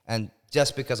 and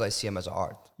just because I see them as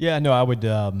art. Yeah, no, I would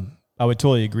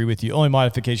totally agree with you. Only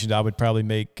modifications I would probably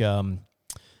make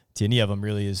to any of them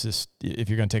really is just if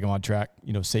you're going to take them on track,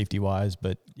 safety wise.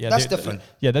 But yeah, That's different.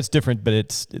 Yeah, that's different.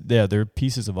 But they're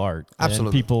pieces of art. Absolutely.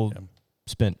 And people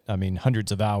spent,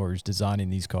 hundreds of hours designing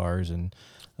these cars and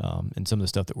some of the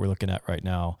stuff that we're looking at right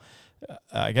now.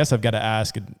 I guess I've got to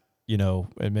ask, and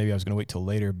maybe I was going to wait till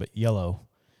later, but yellow.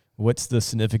 What's the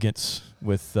significance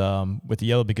with the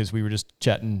yellow? Because we were just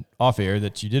chatting off air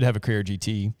that you did have a Carrera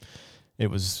GT. It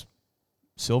was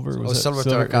silver. It was silver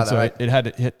terracotta, so right?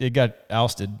 it got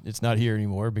ousted. It's not here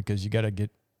anymore because you got to get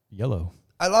yellow.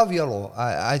 I love yellow.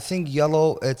 I think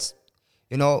yellow. It's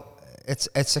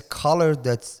a color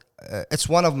that's it's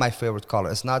one of my favorite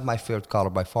colors. It's not my favorite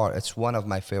color by far. It's one of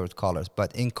my favorite colors.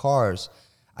 But in cars,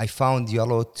 I found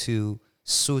yellow to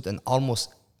suit in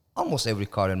almost every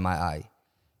car in my eye.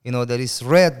 There is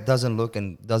red doesn't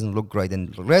look great,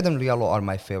 and red and yellow are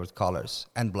my favorite colors,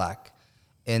 and black.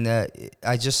 And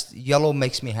yellow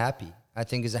makes me happy. I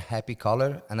think it's a happy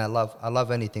color, and I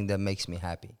love anything that makes me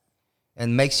happy,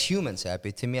 and makes humans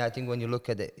happy. To me, I think when you look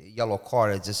at a yellow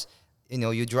car, it's just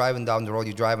you're driving down the road,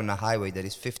 you're driving a highway, there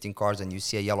is 15 cars, and you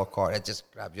see a yellow car, it just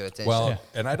grabs your attention. Well,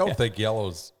 and I don't think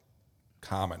yellow's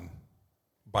common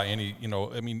by any.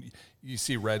 You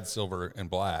see red, silver, and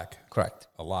black. Correct.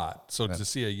 A lot. So to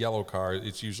see a yellow car,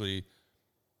 it's usually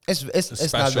It's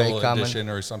a not very special common. edition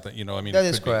or something. That it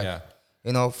is could be,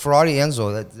 correct. Ferrari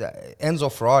Enzo,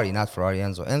 Enzo Ferrari, not Ferrari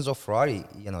Enzo. Enzo Ferrari,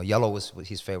 yellow was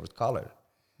his favorite color.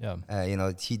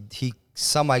 Yeah. He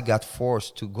somehow got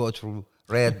forced to go through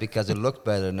red because it looked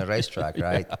better in the racetrack,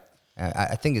 right?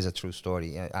 I think it's a true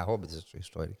story. I hope it's a true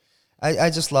story. I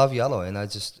just love yellow, and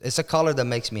it's a color that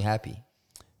makes me happy.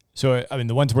 So,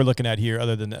 the ones we're looking at here,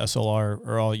 other than the SLR,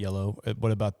 are all yellow.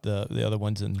 What about the other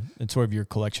ones and sort of your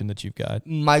collection that you've got?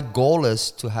 My goal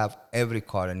is to have every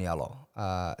car in yellow.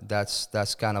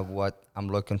 That's kind of what I'm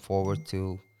looking forward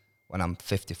to when I'm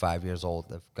 55 years old.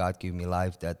 If God give me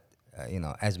life, that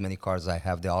as many cars as I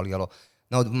have, they're all yellow.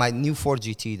 No, my new Ford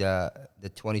GT, the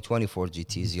 2020 Ford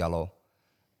GT is yellow,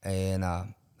 and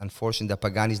unfortunately, the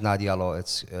Pagani is not yellow.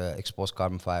 It's exposed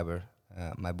carbon fiber.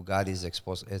 My Bugatti is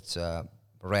exposed. It's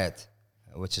red,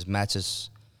 which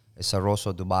matches. It's a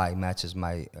Rosso Dubai, matches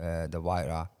my the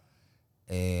Huayra,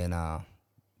 and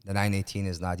the 918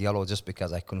 is not yellow just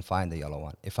because I couldn't find the yellow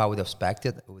one. If I would have spec'd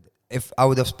it, if I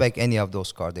would have spec'd any of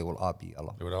those cars, they will all be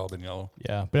yellow. It would all been yellow.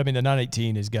 Yeah, but the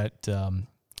 918 has got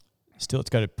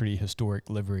it's got a pretty historic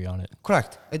livery on it.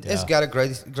 Correct. It's got a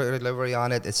great livery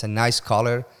on it. It's a nice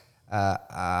color.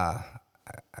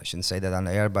 I shouldn't say that on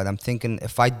the air, but I'm thinking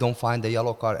if I don't find the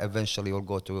yellow car, eventually we'll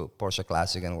go to Porsche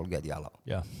Classic and we'll get yellow.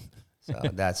 Yeah. So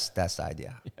that's the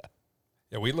idea.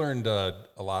 Yeah, we learned a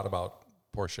lot about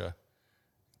Porsche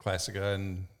Classica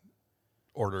and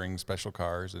ordering special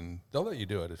cars, and they'll let you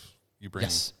do it if you bring.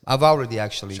 Yes, I've already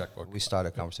actually. Checkbook. We started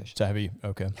a conversation. So have you?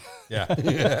 Okay. Yeah.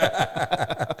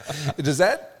 Does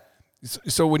that?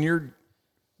 So when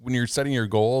you're setting your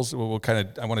goals, I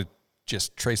want to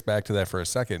just trace back to that for a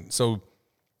second. So,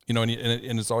 and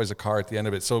it's always a car at the end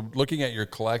of it. So looking at your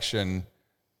collection,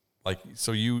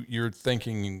 so you're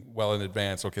thinking well in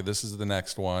advance. Okay, this is the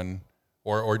next one,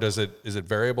 or is it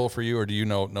variable for you, or do you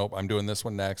know? Nope, I'm doing this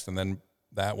one next, and then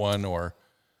that one, or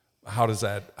how does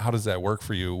that work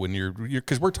for you when you're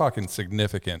because we're talking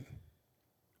significant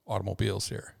automobiles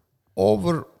here.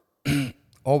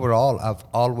 Overall, I've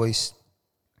always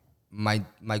my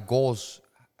goals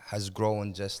has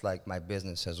grown just like my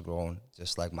business has grown,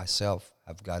 just like myself.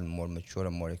 I've gotten more mature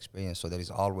and more experience. So there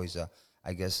is always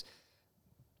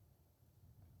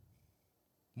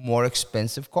more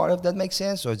expensive car, if that makes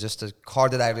sense, or just a car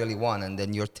that I really want. And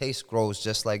then your taste grows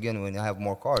just like, when you have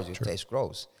more cars, your taste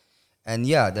grows. And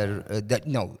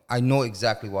I know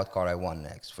exactly what car I want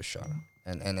next for sure.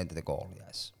 And it's the goal,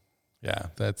 yes. Yeah,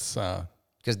 that's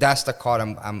because that's the car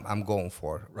I'm going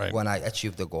for right. when I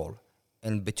achieve the goal.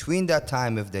 And between that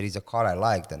time, if there is a car I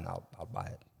like, then I'll buy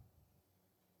it.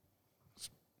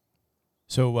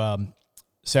 So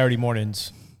Saturday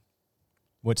mornings,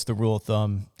 what's the rule of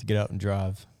thumb to get out and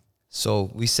drive?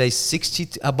 So we say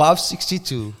 60 above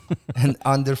 62 and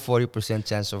under 40%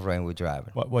 chance of rain we're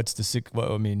driving. What's the six?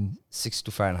 What I mean, 62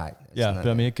 Fahrenheit. It's yeah, not-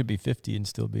 but I mean it could be 50 and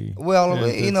still be. Well, yeah,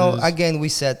 you know, it's- again, we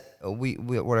said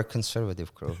we're a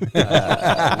conservative crew.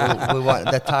 We want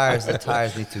the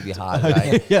tires need to be hot,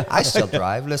 right? Yeah. I still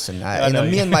drive. Listen, I you know, know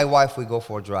me you- and my wife, we go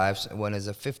for drives when it's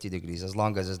 50 degrees, as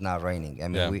long as it's not raining. I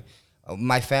mean, Yeah.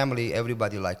 my family,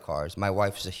 everybody like cars. My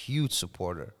wife is a huge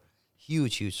supporter,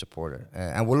 huge supporter,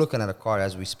 and we're looking at a car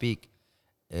as we speak.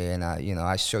 And you know,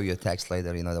 I show you a text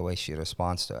later. You know the way she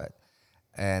responds to it,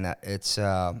 and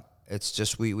it's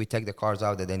just we take the cars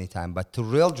out at any time. But to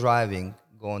real driving,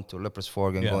 going to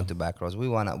Lippersforg and Yeah. going to back roads, we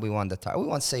want the tire. We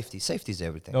want safety. Safety is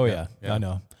everything. Oh yeah, Yeah. I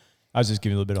know. I was just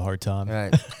giving you a little bit of a hard time.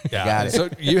 Right. Yeah. Got it. So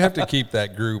you have to keep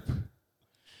that group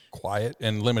quiet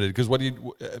and limited because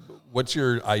what's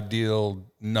your ideal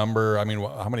number? I mean,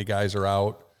 how many guys are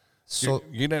out? So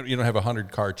you don't have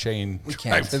 100-car chain. we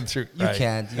can't. driving through, You right.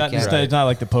 can't. You Not, can't. it's not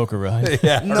like the poker ride.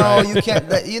 Yeah. No, you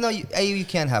can't. You know, A, you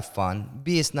can't have fun.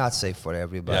 B, it's not safe for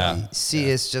everybody. Yeah. C,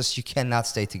 it's just you cannot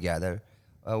stay together.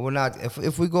 We're not.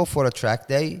 If we go for a track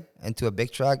day into a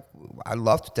big track, I'd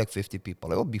love to take 50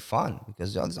 people. It would be fun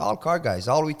because it's all car guys.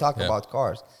 All we talk Yeah. about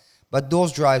cars. But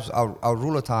those drives, our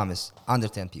rule of thumb is under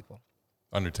 10 people.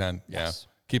 Under 10. Yes.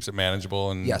 Yeah. Keeps it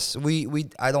manageable. And Yes,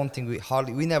 I don't think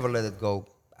we never let it go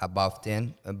above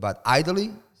 10. But ideally,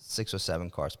 6 or 7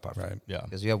 cars perfect. Right. Yeah.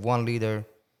 Because you have one leader,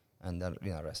 and then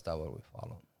rest of it we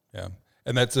follow. Yeah.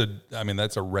 And that's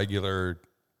a regular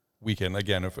weekend.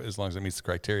 Again, as long as it meets the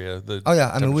criteria. Oh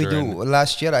yeah, I mean we do. temperature and-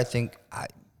 Last year, I think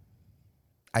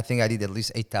I did at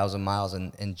least 8,000 miles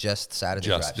in just Saturday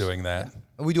Just drives. doing that.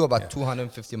 And we do about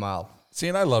 250 miles. See,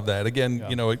 and I love that. Again,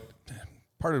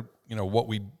 part of what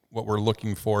we're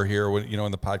looking for here,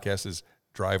 in the podcast is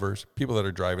drivers, people that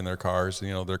are driving their cars,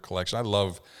 their collection. I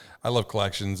love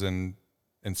collections and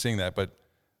seeing that, but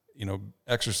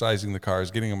exercising the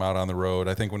cars, getting them out on the road.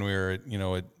 I think when we were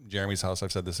at Jeremy's house,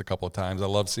 I've said this a couple of times. I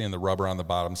love seeing the rubber on the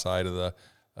bottom side of the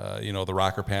the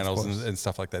rocker panels and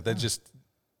stuff like that.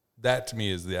 That to me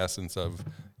is the essence of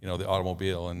the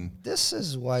automobile. And This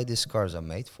is why these cars are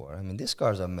made for. I mean, these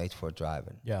cars are made for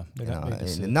driving. Yeah, they're You not know, made to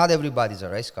sit. and not everybody's a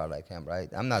race car like him, right?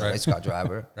 I'm not a Right. race car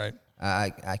driver. right,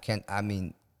 I can't. I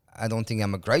mean, I don't think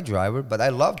I'm a great driver, but I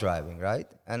love driving, right?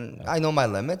 And I know my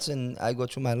limits, and I go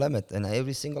through my limit. And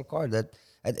every single car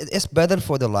it's better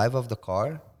for the life of the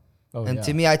car. Oh, And yeah.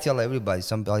 to me, I tell everybody.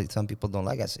 Some people don't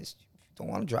like it. I say, if you don't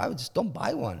want to drive it, just don't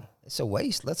buy one. It's a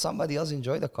waste. Let somebody else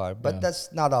enjoy the car. But Yeah.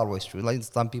 that's not always true. Like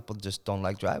some people just don't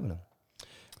like driving them.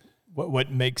 What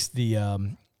makes the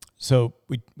so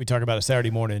we talk about a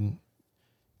Saturday morning.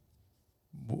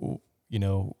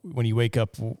 When you wake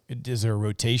up, is there a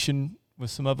rotation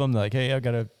with some of them? Like, hey, I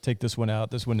got to take this one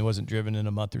out. This one wasn't driven in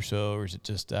a month or so, or is it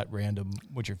just at random?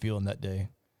 What you're feeling that day?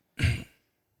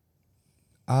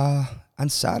 On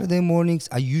Saturday mornings,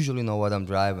 I usually know what I'm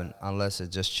driving unless it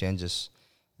just changes.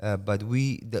 But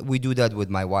we do that with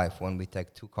my wife when we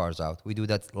take 2 cars out. We do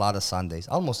that a lot of Sundays,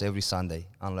 almost every Sunday.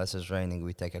 Unless it's raining,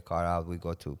 we take a car out. We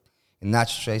go to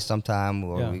Natchez Trace sometime,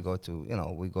 or Yeah. we go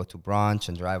to brunch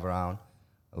and drive around.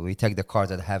 We take the cars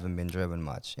that haven't been driven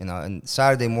much. And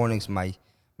Saturday mornings,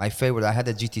 my favorite, I had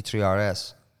a GT3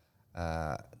 RS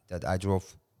that I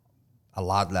drove a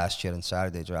lot last year in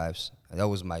Saturday drives. And that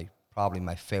was probably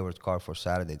my favorite car for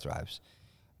Saturday drives.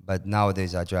 But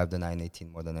nowadays, I drive the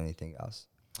 918 more than anything else.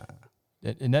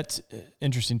 And that's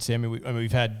interesting, Sammy.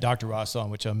 We've had Dr. Ross on,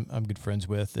 which I'm good friends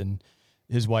with, and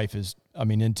his wife is,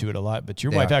 into it a lot. But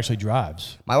your They wife are. actually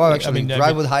drives. My wife actually I drive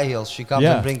mean- with high heels. She comes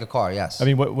Yeah. and bring a car, yes.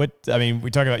 We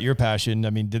talk about your passion.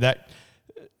 Did that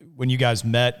when you guys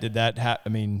met? Did that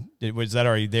was that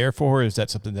already there for her? Or is that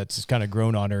something that's just kind of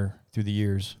grown on her through the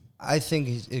years? I think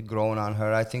it grown on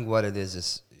her. I think what it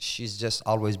is she's just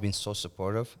always been so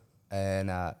supportive. And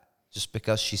just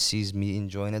because she sees me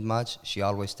enjoying it much, she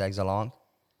always tags along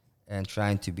and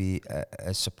trying to be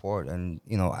a support. And,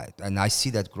 I see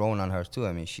that growing on her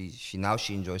too. She now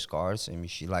she enjoys cars.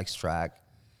 She likes track.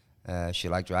 She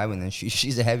likes driving, and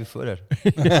she's a heavy footer.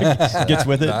 Gets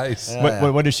with it. Nice.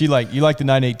 What does she like? You like the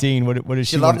 918. What does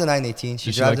she? She loved the 918. She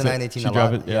Does she drives like the it? 918 She a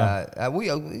drive lot. it?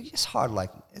 Yeah. It's hard. Like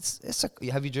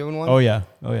have you driven one? Oh yeah.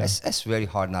 It's very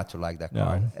hard not to like that No,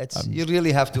 car. You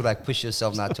really have to push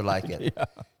yourself not to like it. Yeah.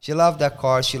 She loved that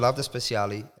car. She loved the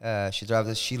Speciale.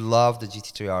 She loved the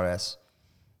GT3 RS.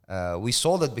 We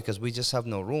sold it because we just have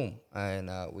no room, and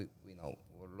we're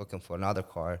looking for another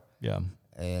car. Yeah.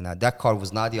 And that car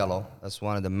was not yellow. That's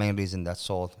one of the main reasons that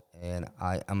sold. And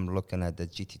I am looking at the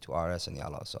GT2 RS in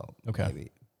yellow. So Okay.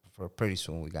 maybe for pretty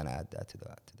soon we're gonna add that to the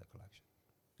collection.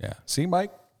 yeah. See,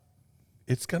 Mike,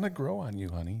 it's gonna grow on you,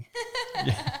 honey.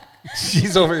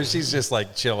 She's over. She's just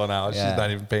like chilling out. Yeah. She's not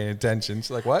even paying attention.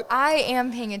 She's like, "What?" I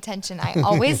am paying attention. I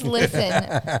always listen,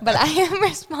 but I am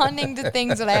responding to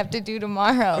things that I have to do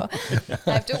tomorrow.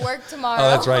 I have to work tomorrow. Oh,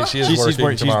 that's right. She is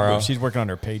working tomorrow. She's working on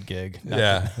her paid gig.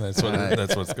 Yeah, that's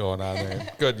what's going on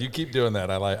there. Good. You keep doing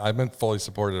that. I've been fully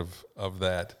supportive of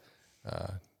that,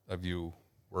 of you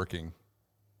working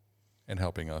and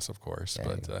helping us, of course.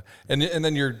 Yeah, But and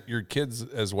then your kids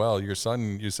as well. Your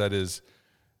son, you said, is.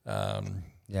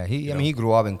 Yeah, he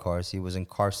grew up in cars. He was in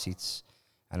car seats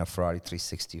and a Ferrari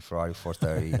 360, Ferrari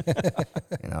 430.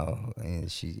 And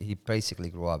he basically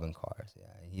grew up in cars. Yeah,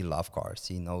 he loves cars.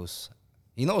 He knows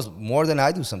more than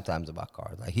I do sometimes about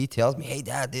cars. Like he tells me, "Hey,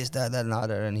 Dad, this, that, and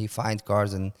other," and he finds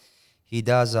cars and he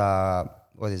does.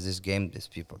 What is this game?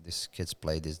 These kids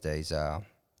play these days.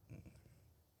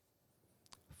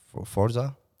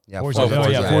 Forza. Yeah, Forza.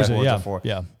 Forza 4.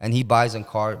 Yeah. And he buys and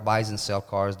sell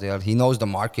cars there. He knows the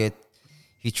market.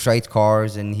 He trades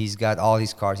cars, and he's got all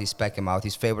his cars. He spec them out.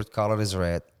 His favorite color is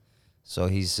red, so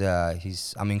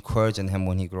I'm encouraging him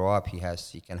when he grow up. He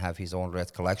can have his own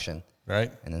red collection,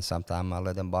 Right. and then sometime I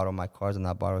let him borrow my cars, and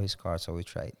I borrow his car, so we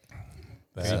trade.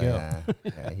 There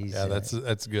you go.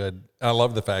 That's good. I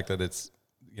love the fact that it's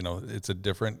a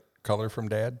different color from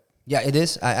Dad. Yeah, it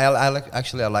is. I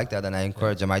like that, and I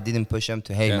encourage him. I didn't push him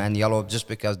to, hey, man, yellow, just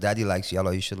because Daddy likes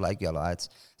yellow, you should like yellow.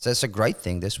 It's a great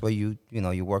thing. This way you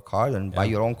work hard and buy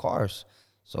your own cars.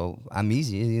 So I'm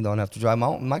easy. You don't have to drive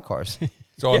my cars.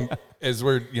 So as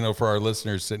we're for our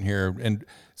listeners sitting here, and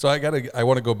so I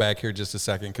want to go back here just a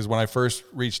second, because when I first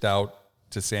reached out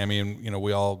to Sammy, and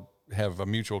we all have a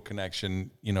mutual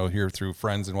connection, here through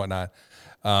friends and whatnot.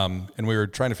 And we were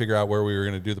trying to figure out where we were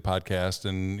going to do the podcast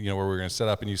and, where we were going to set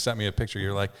up. And you sent me a picture.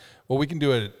 You're like, well, we can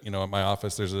do it, at my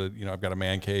office. There's I've got a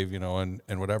man cave,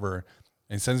 and whatever.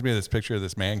 And he sends me this picture of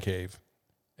this man cave.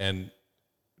 And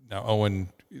now, Owen,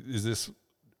 is this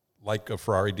like a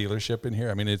Ferrari dealership in here?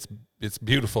 I mean, it's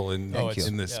beautiful in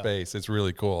this space. It's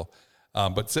really cool.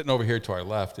 But sitting over here to our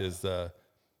left is the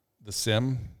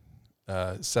sim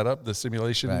setup, the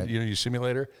simulation, right. Your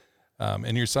simulator.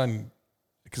 And your son,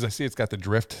 because I see it's got the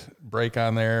drift brake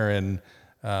on there, and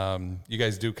you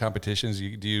guys do competitions.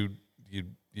 We do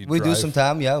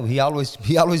sometime. Yeah, he always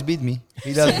beat me.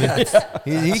 He does.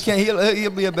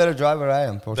 He'll be a better driver than I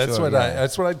am. That's sure.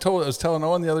 That's what I was telling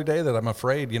Owen the other day, that I'm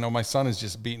afraid. My son is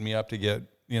just beating me up to get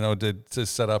to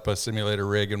set up a simulator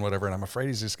rig and whatever, and I'm afraid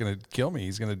he's just going to kill me.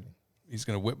 He's going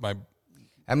to whip my.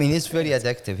 I mean, it's very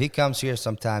addictive. He comes here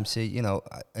sometimes.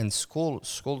 In school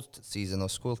season or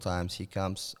school times, he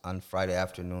comes on Friday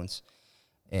afternoons,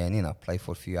 and play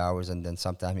for a few hours, and then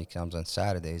sometimes he comes on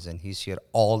Saturdays, and he's here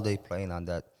all day playing on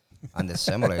the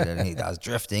simulator, and he does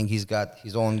drifting. He's got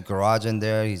his own garage in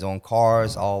there, his own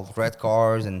cars, all red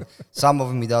cars, and some of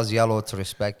them he does yellow to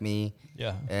respect me.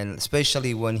 Yeah. And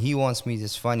especially when he wants me,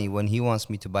 it's funny when he wants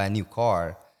me to buy a new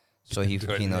car. So he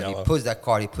puts that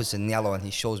car, he puts it in yellow, and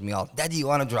he shows me all, Daddy, you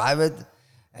want to drive it?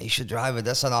 You should drive it.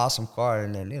 That's an awesome car.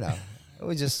 And then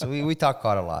we talk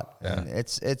car a lot. Yeah.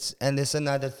 And it's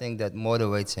another thing that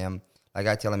motivates him. Like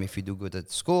I tell him, if you do good at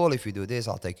school, if you do this,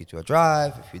 I'll take you to a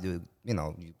drive. If you do,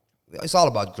 it's all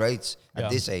about grades at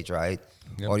this age, right?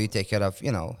 Yep. Or you take care of,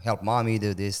 help mommy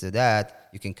do this, do that.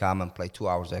 You can come and play 2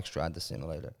 hours extra at the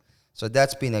simulator. So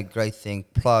that's been a great thing,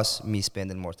 plus me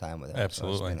spending more time with him.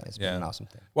 Absolutely. So it's been an awesome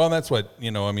thing. Well, and that's what,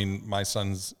 my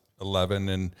son's 11,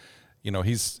 and,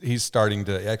 he's starting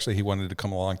to, actually he wanted to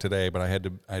come along today, but I had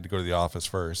to go to the office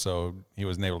first, so he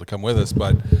wasn't able to come with us.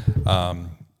 But,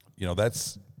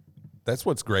 that's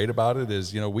what's great about it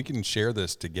is, we can share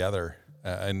this together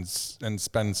and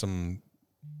spend some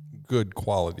good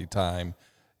quality time,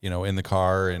 in the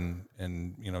car and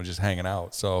just hanging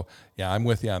out. So, yeah, I'm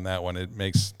with you on that one. It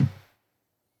makes...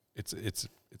 It's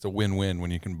a win-win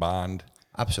when you can bond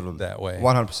absolutely that way.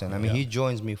 100%. I mean, he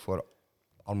joins me for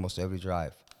almost every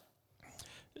drive.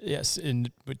 Yes, and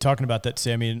we're talking about that,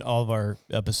 Sammy, in all of our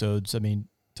episodes. I mean,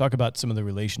 talk about some of the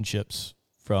relationships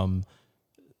from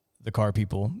the car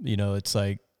people. It's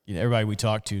like everybody we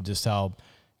talk to, just how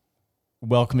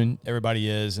welcoming everybody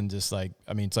is, and just like,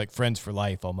 I mean, it's like friends for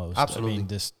life almost. Absolutely. I mean,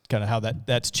 just kind of how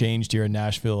that's changed here in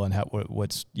Nashville, and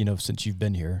what's since you've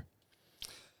been here.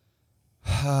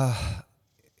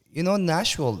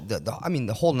 Nashville,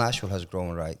 the whole Nashville has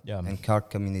grown, right? Yeah. And car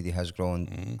community has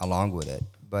grown along with it.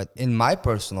 But in my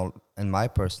personal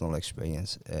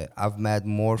experience, I've met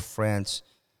more friends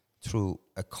through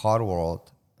a car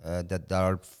world that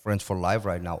are friends for life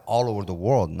right now all over the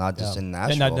world, not just in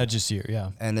Nashville. And not just here,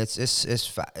 yeah. And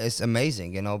it's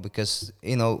amazing, because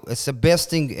it's the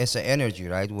best thing. It's the energy,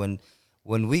 right?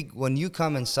 When you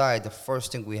come inside, the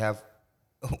first thing we have,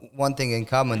 one thing in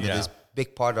common that is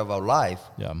big part of our life.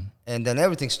 Yeah. And then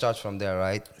everything starts from there,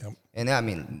 right? Yep. And I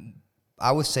mean,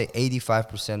 I would say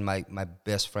 85% my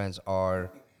best friends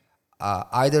are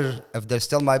either, if they're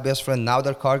still my best friend, now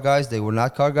they're car guys. They were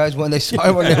not car guys when they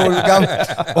started, when they were young.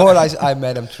 Or I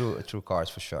met them through cars,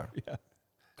 for sure. Yeah.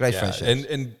 Great Yeah, friendships.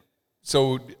 and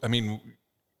so I mean,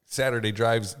 Saturday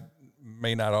drives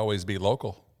may not always be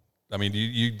local. I mean,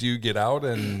 you do get out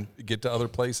and get to other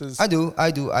places. I do.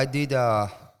 I did. There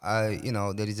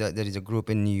is a group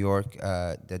in New York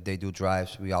that they do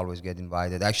drives. We always get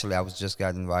invited. Actually, I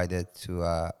got invited to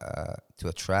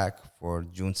a track for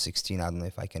June 16. I don't know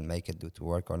if I can make it due to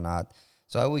work or not.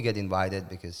 So we get invited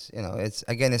because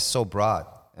it's so broad,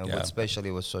 and Yeah.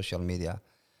 especially with social media.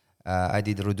 I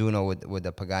did Roduno with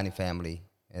the Pagani family,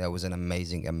 and that was an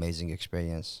amazing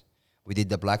experience. We did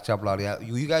the Blacktop Rally.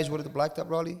 You guys were at the Blacktop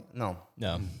Rally? No.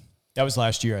 That was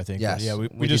last year, I think. Yes. Yeah,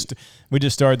 we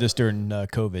just started this during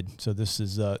COVID. So this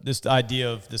is this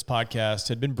idea of this podcast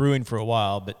had been brewing for a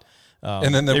while, but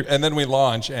and then we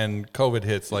launch, and COVID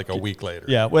hits like a week later.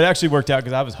 yeah, well, it actually worked out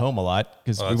because I was home a lot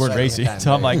because we that's weren't right. racing. Yeah,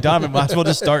 So I'm like, Donovan, might as well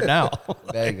just start now.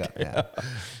 There you go. Yeah.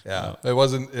 Yeah, it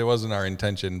wasn't our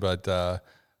intention, but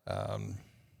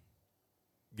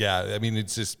yeah, I mean,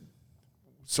 it's just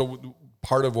so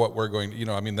part of what we're going.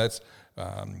 I mean, that's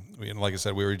like I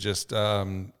said, we were just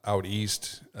out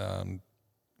east, to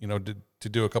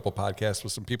do a couple podcasts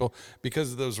with some people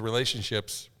because of those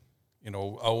relationships.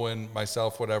 Owen,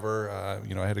 myself, whatever.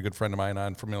 I had a good friend of mine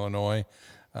on from Illinois.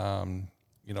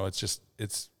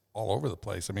 It's all over the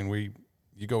place. I mean,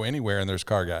 you go anywhere and there's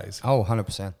car guys. Oh,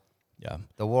 100%. Yeah.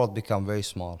 The world become very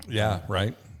small. Yeah,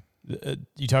 right.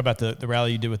 You talk about the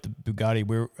rally you did with the Bugatti.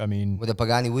 With the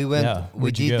Pagani, we went. Yeah, We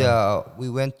where'd you did. go? We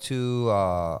went to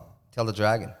Tell the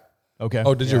Dragon. Okay.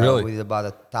 Oh, did you really? We did about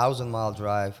a 1,000-mile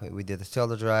drive. We did the Tell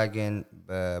the Dragon,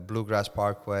 Bluegrass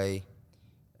Parkway,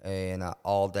 and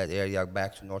all that area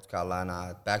back to North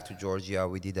Carolina, back to Georgia.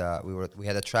 We did. We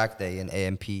had a track day in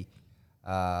AMP.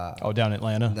 Down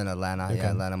Atlanta. Then Atlanta, Okay.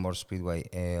 Atlanta Motor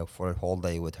Speedway for a whole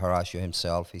day with Horacio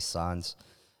himself, his sons,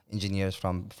 engineers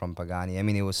from Pagani. I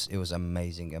mean, it was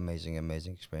amazing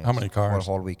experience. How many cars? For a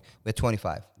whole week? We had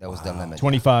 25. That was the limit.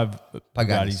 25 Paganis.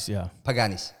 Bugattis. Yeah.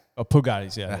 Paganis. Oh,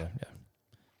 Bugattis. Yeah.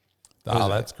 Oh,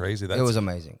 that's crazy. It was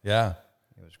amazing. Yeah.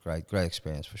 It was great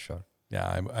experience for sure.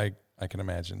 Yeah, I can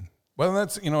imagine. Well,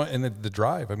 that's and the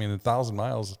drive. I mean, 1,000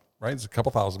 miles, right? It's a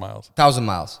couple thousand miles. 1,000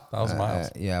 miles. 1,000 miles.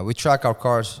 Yeah, we track our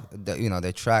cars. They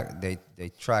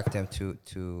track them to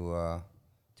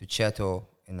Cheto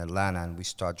in Atlanta, and we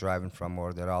start driving from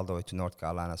over there all the way to North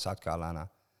Carolina, South Carolina.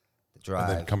 The drive,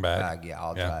 then come back.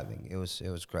 all Yeah. driving. It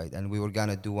was great, and we were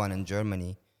gonna do one in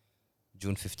Germany,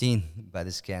 June 15, but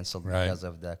it's canceled Right. because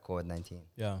of the COVID-19.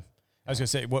 Yeah. I was going to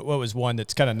say, what was one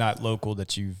that's kind of not local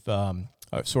that you've,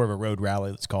 sort of a road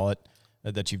rally, let's call it,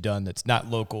 that you've done that's not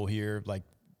local here? Like,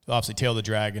 obviously, Tail the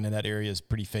Dragon in that area is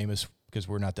pretty famous because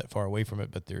we're not that far away from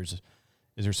it, but is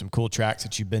there some cool tracks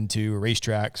that you've been to, or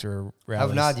racetracks, or rallies?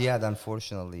 I've not yet,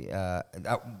 unfortunately.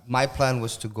 My plan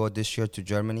was to go this year to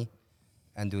Germany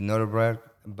and do Nürburgring,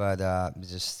 but it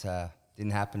just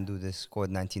didn't happen due to this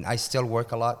COVID-19. I still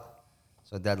work a lot,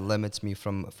 so that limits me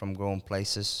from going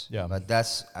places. Yeah. But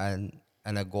that's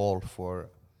a goal for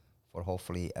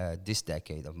hopefully this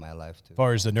decade of my life too. As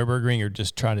far as the Nürburgring, or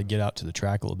just trying to get out to the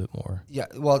track a little bit more? Yeah,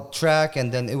 well, track,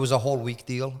 and then it was a whole week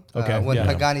deal. Okay, When yeah.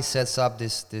 Pagani sets up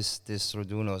this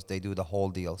Rodunos, they do the whole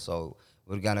deal. So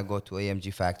we're gonna go to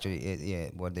AMG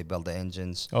factory where they build the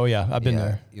engines. Oh, yeah. I've been Yeah,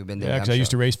 there. you've been there, Yeah, I'm because I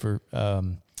used to sure. race for,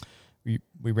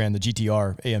 we ran the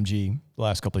GTR AMG the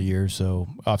last couple of years. So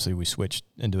obviously we switched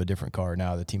into a different car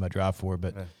now, the team I drive for.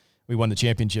 But we won the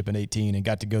championship in 2018 and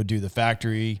got to go do the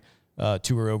factory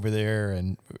tour over there.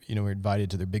 And, we were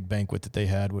invited to their big banquet that they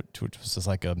had, which was just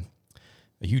like a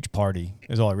huge party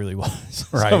is all it really was.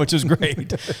 Right. So, which was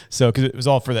great. So, because it was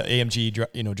all for the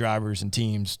AMG, drivers and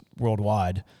teams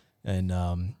worldwide. And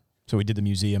so we did the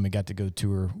museum and got to go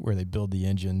tour where they build the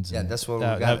engines. Yeah, and that's what we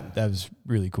that, got. that was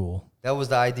really cool. That was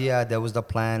the idea. That was the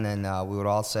plan, and we were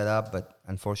all set up. But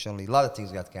unfortunately, a lot of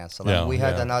things got canceled. Yeah, And we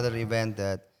had yeah. another event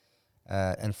that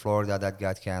in Florida that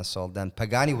got canceled. Then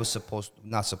Pagani was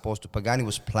Pagani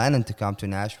was planning to come to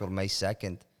Nashville May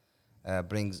 2nd.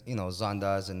 Brings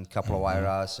Zondas and a couple of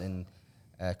Wairas, and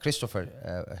Christopher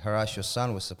Horacio's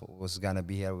son was gonna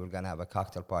be here. We were gonna have a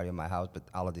cocktail party in my house, but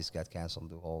all of these got canceled.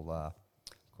 The whole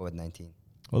COVID-19.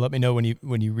 Well, let me know when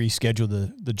you reschedule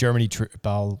the Germany trip.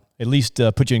 I'll at least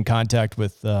put you in contact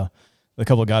with a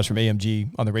couple of guys from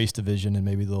AMG on the race division, and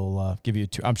maybe they'll give you a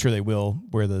tour. I'm sure they will,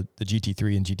 where the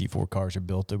GT3 and GT4 cars are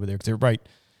built over there. Because they're right.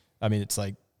 I mean, it's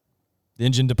like the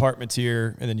engine department's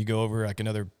here, and then you go over like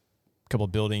another couple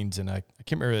of buildings, and I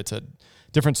can't remember, it's a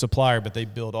different supplier, but they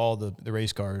build all the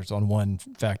race cars on one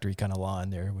factory kind of line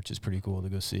there, which is pretty cool to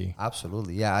go see.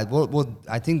 Absolutely, yeah.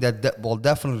 I think that we'll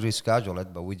definitely reschedule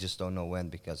it, but we just don't know when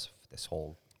because of this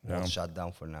whole shut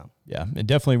down for now. Yeah, and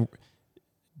definitely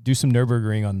do some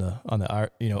Nürburgring on the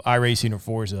iRacing or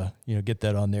Forza. Get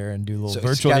that on there and do a little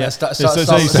virtual. Yeah, Start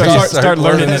start learning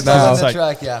learning it now. It's on like, the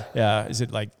track, yeah. yeah, is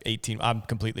it like 18? I'm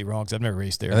completely wrong because I've never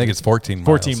raced there. I think it's 14 miles.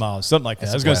 14 miles, something like that.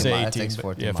 I was going to say 18, takes but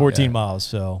 14 yeah, miles. 14 miles.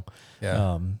 So,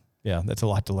 Yeah. That's a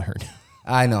lot to learn.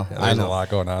 I know. Yeah, I there's a know. lot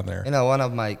going on there. One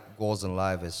of my goals in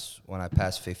life is when I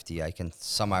pass 50, I can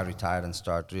semi-retire and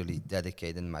start really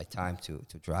dedicating my time to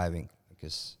driving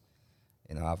because,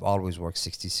 I've always worked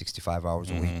 60, 65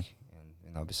 hours a week.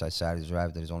 And, besides Saturday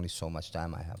drive, there's only so much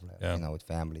time I have left, with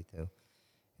family too.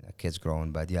 Kids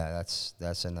growing. But, yeah,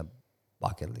 that's in a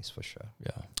bucket list for sure.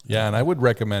 Yeah. Yeah, and I would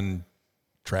recommend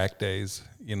track days.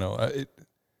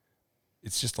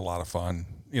 It's just a lot of fun.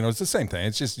 It's the same thing.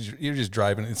 It's just you're just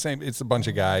driving. It's a bunch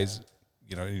of guys.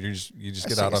 You just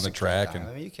get out on the track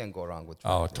and you can't go wrong with.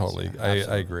 Oh, track days, totally. yeah,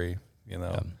 I agree.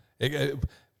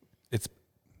 It's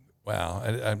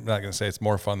I'm not going to say it's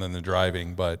more fun than the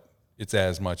driving, but it's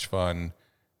as much fun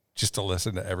just to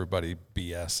listen to everybody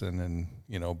BSing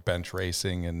and bench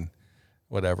racing and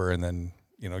whatever, and then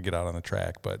get out on the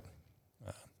track. But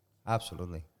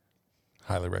absolutely,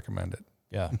 highly recommend it.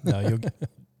 Yeah. No,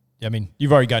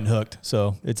 you've already gotten hooked,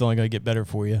 so it's only going to get better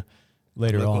for you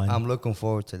later on. I'm looking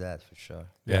forward to that for sure.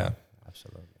 Yeah.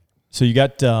 Absolutely. So you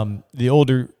got the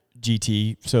older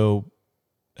GT. So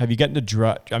have you gotten to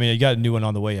drive? I mean, you got a new one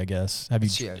on the way, I guess. Have you?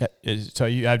 So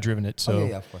you have driven it. So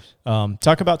yeah, of course.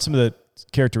 Talk about some of the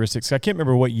characteristics. I can't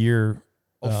remember what year.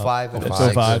 05 and It's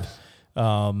 06. 05.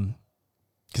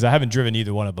 Because I haven't driven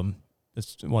either one of them.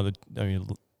 It's one of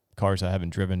the cars I haven't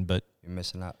driven, but You're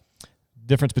missing out.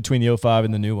 difference between the 05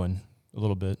 and the new one a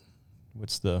little bit.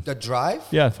 What's the drive?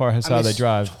 Yeah, as far as how they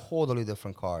drive. Totally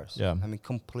different cars. Yeah.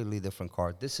 Completely different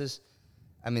car. This is,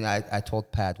 I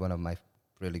told Pat, one of my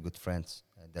really good friends,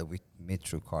 that we meet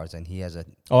through cars, and he has a.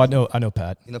 Oh, I know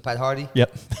Pat. You know Pat Hardy?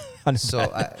 Yep. I know So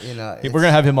Pat. we're we're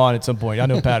gonna have him on at some point. I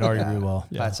know Pat Hardy really well.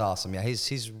 Yeah. Pat's awesome. Yeah,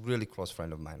 he's really close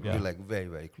friend of mine. Yeah. Really, very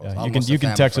very close. Yeah. Almost You a can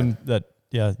family text friend. him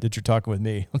that you're talking with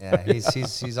me. Yeah,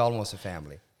 he's almost a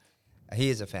family. He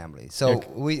is a family. So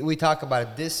we talk about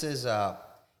it. This is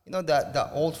the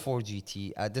old Ford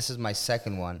GT. This is my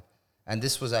second one, and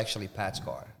this was actually Pat's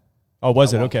car. Oh,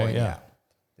 was At it? one Okay, point, yeah.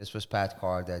 This was Pat's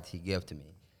car that he gave to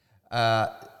me,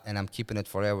 and I'm keeping it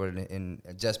forever in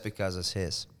just because it's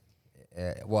his.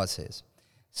 It was his.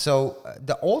 So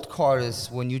the old car is,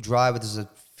 when you drive it, it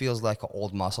feels like an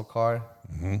old muscle car.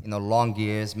 Long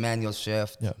gears, manual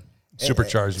shift. Yeah.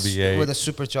 Supercharged V8. With a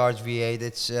supercharged V8,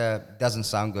 it doesn't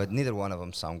sound good. Neither one of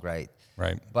them sound great.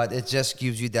 Right. But it just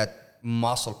gives you that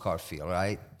muscle car feel,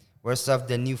 right? Whereas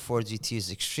the new Ford GT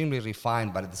is extremely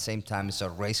refined, but at the same time, it's a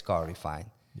race car refined.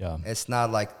 Yeah. It's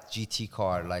not like GT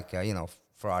car, like,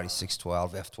 Ferrari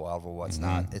 612, F12 or what's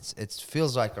not. It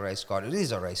feels like a race car. It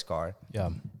is a race car. Yeah.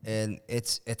 And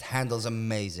it handles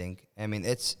amazing. I mean,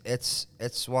 it's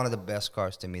one of the best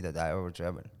cars to me that I ever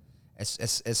driven.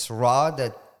 It's raw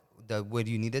that where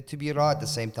you need it to be raw, at the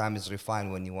same time it's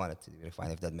refined when you want it to be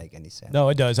refined, if that make any sense. No,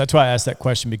 it does. That's why I asked that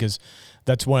question, because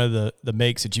that's one of the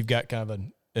makes that you've got kind of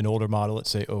an older model, let's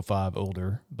say 05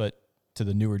 older, but to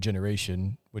the newer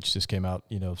generation, which just came out,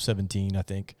 17, I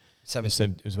think.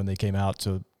 17 is when they came out.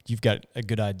 So you've got a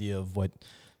good idea of what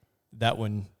that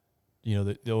one,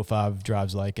 the 05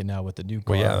 drives like, and now with the new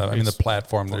car. Well, yeah, I mean, the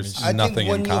platform, there's nothing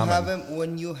in common.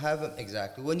 When you have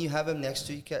them next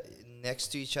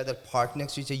to each other, parked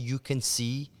next to each other, you can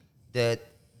see that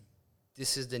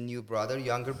this is the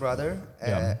younger brother.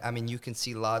 Yeah. I mean, you can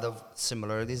see a lot of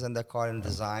similarities in the car and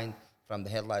design, from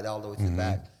the headlight all the way to the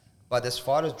back. But as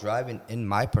far as driving, in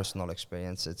my personal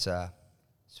experience, it's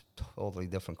totally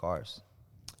different cars.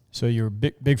 So you're a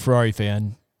big Ferrari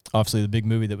fan. Obviously, the big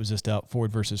movie that was just out,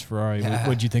 Ford versus Ferrari. Yeah.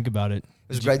 What did you think about it? It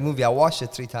was a great movie. I watched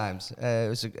it 3 times.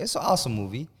 It's an awesome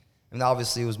movie. I mean,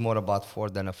 obviously, it was more about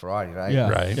Ford than a Ferrari, right? Yeah.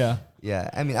 Right. Yeah. Yeah.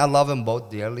 I mean, I love them both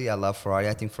dearly. I love Ferrari.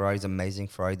 I think Ferrari is amazing.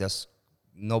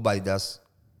 Nobody does.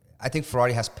 I think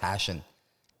Ferrari has passion.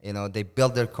 They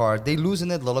build their car. They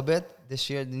losing it a little bit this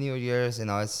year, the new years.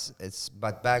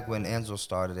 But back when Enzo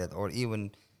started it, or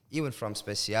even from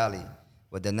Speciale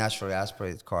with the naturally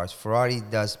aspirated cars, Ferrari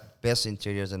does best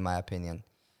interiors in my opinion,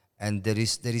 and there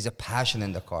is a passion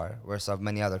in the car, whereas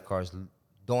many other cars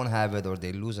don't have it, or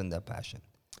they losing that passion.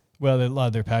 Well, a lot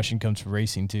of their passion comes from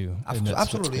racing too.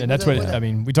 Absolutely. And that's what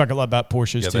we talk a lot about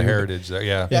Porsches too. The heritage there,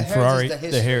 yeah. And heritage Ferrari, is the the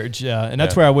history. heritage, yeah. And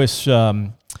that's where I wish,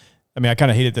 I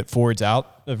kind of hated that Ford's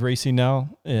out of racing now,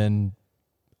 and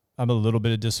I'm a little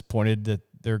bit disappointed that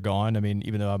they're gone. I mean,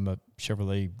 even though I'm a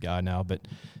Chevrolet guy now, but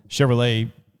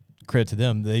Chevrolet, credit to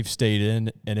them, they've stayed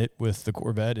in it with the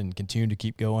Corvette and continue to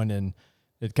keep going. And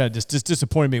it kind of just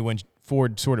disappointed me when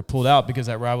Ford sort of pulled out, because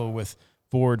that rivalry with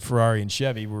Ford, Ferrari, and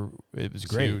Chevy it was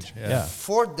great. huge, yeah. Yeah.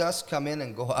 Ford does come in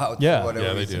and go out. Yeah. For whatever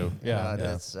Yeah, they reason. do.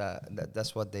 Yeah.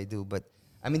 That's what they do. But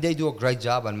I mean, they do a great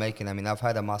job on making. I mean, I've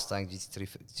had a Mustang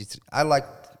GT3.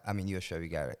 I mean, you're a Chevy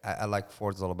guy. I like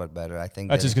Ford's a little bit better. I think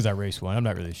That's just because I race one. I'm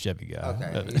not really a Chevy guy.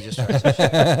 Okay, you just race a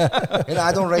Chevy.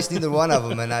 I don't race neither one of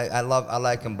them, and I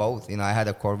like them both. I had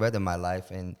a Corvette in my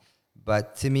life,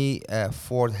 but to me,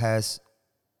 Ford has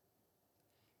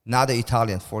not the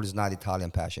Italian. Ford is not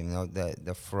Italian passion.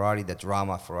 The Ferrari, the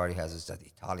drama Ferrari has is that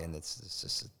Italian. It's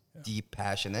just a deep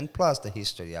passion, and plus the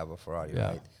history of a Ferrari, Yeah.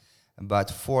 right?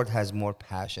 But Ford has more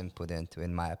passion put into,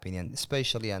 in my opinion,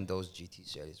 especially on those GT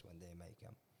series when they make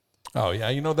them. Oh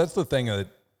yeah, that's the thing that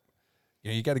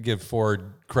you got to give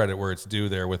Ford credit where it's due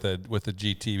there with the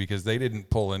GT, because they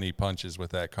didn't pull any punches with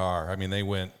that car. I mean, they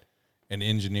went and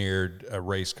engineered a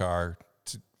race car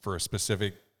for a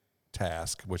specific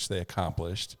task, which they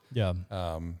accomplished. Yeah.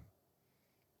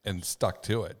 And stuck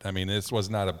to it. I mean, this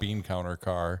was not a bean counter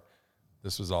car.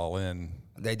 This was all in.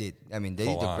 They did. I mean, they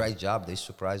did a great job. They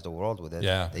surprised the world with it.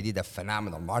 Yeah. They did a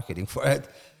phenomenal marketing for it.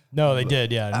 No, they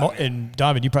did. Yeah. And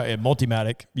Donovan, you probably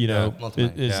Multimatic,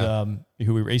 Multimatic, is yeah.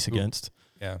 Who we race against.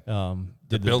 Yeah.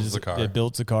 Did builds the car. It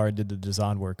builds the car and did the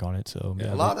design work on it. So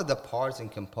A lot of the parts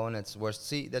and components were.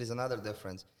 See, there is another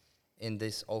difference in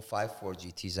this 05 Ford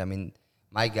GTs. I mean,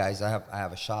 my guys, I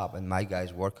have a shop, and my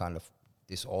guys work on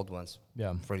these old ones.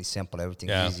 Yeah. Pretty simple. Everything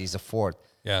Yeah. easy. It's a Ford.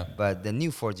 Yeah. But the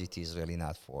new Ford GT is really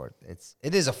not Ford.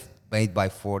 It is made by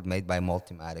Ford, made by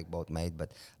Multimatic, both made,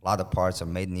 but a lot of parts are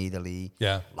made in Italy.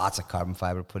 Yeah. Lots of carbon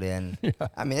fiber put in.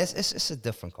 I mean, it's a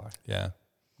different car. Yeah,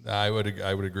 I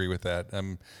would agree with that. I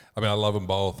mean, I love them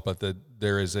both, but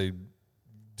there is a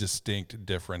distinct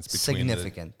difference between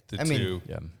Significant. the I mean, two.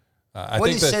 Yeah.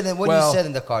 When you sit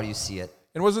in the car, you see it.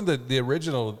 It wasn't the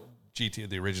original GT,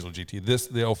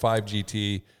 the 05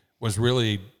 GT was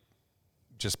really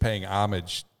just paying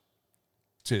homage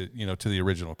to the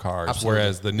original cars, Absolutely.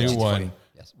 whereas the new GT40, one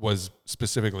yes. was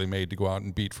specifically made to go out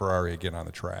and beat Ferrari again on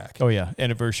the track. Oh yeah,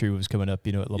 anniversary was coming up,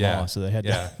 at Le Mans, Yeah. so they had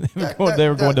Yeah. they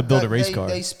were going to build a race car.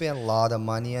 They spent a lot of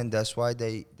money, and that's why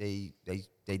they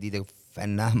did a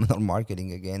phenomenal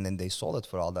marketing again, and they sold it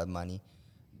for all that money.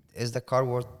 Is the car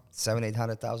worth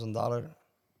 $700,000-800,000?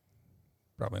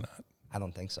 Probably not. I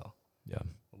don't think so. Yeah,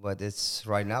 But it's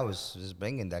right now is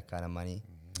bringing that kind of money.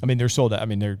 I mean they're sold out. I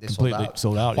mean they're They completely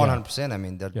sold out. Yeah. 100%. I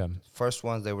mean, the Yeah. first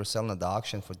ones they were selling at the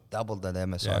auction for double the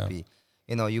MSRP.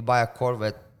 You buy a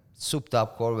Corvette, souped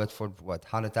up Corvette for what,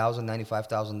 $100,000,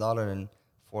 $95,000, and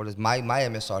Ford is my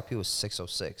MSRP was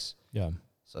 $606. Yeah,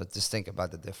 So just think about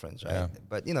the difference, right? Yeah.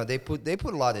 But they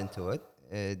put a lot into it.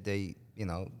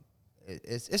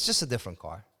 It's just a different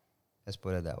car. Let's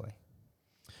put it that way.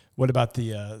 What about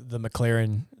the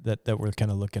McLaren that we're kind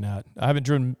of looking at? I've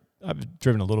driven a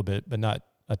little bit, but not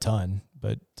a ton.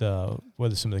 But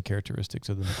what are some of the characteristics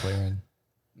of the McLaren?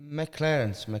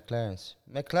 McLarens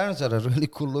are a really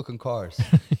cool looking cars.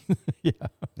 Yeah.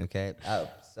 Okay,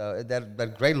 so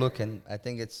they're great looking. I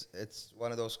think it's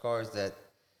one of those cars that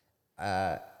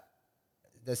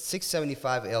the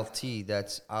 675 LT.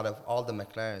 That's out of all the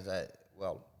McLarens. That's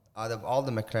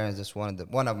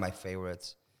one of my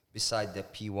favorites. Beside the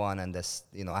P1 and this,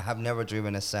 I have never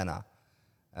driven a Senna,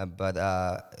 but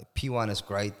P1 is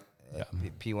great.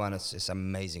 P1 is an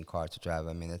amazing car to drive.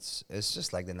 I mean, it's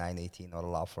just like the 918 or the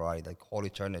LaFerrari, like whole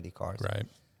eternity cars. Right.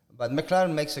 But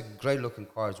McLaren makes a great looking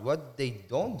cars. What they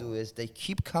don't do is they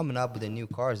keep coming up with the new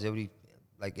cars every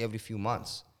few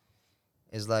months.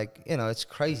 It's like, it's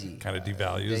crazy. Kind of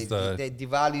devalues they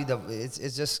devalue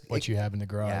it's just What you have in the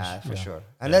garage. yeah, for sure.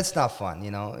 And that's not fun,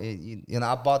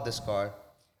 I bought this car.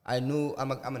 I knew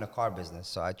I'm in a car business,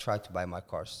 so I try to buy my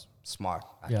cars smart.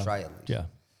 I try at least. Yeah.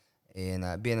 And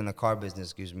being in a car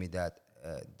business gives me that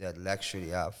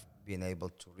luxury of being able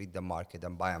to read the market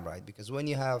and buy them right. Because when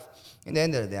you have, in the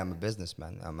end of the day, I'm a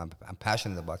businessman. I'm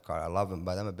passionate about car. I love them,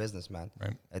 but I'm a businessman.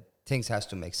 Right. Things has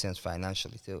to make sense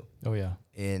financially too. Oh yeah.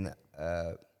 In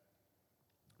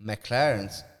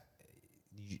McLarens,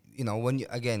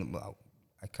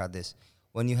 I cut this.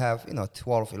 When you have,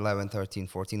 12, 11, 13,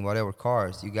 14, whatever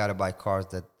cars, you got to buy cars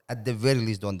that at the very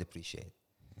least don't depreciate.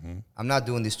 Mm-hmm. I'm not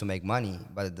doing this to make money,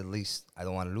 but at the least I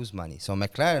don't want to lose money. So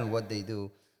McLaren, what they do,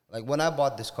 like when I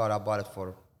bought this car, I bought it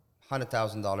for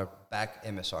 $100,000 back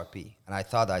MSRP, and I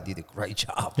thought I did a great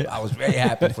job. I was very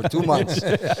happy for 2 months.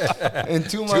 In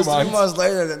 2 months, 2 months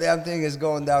later, the damn thing is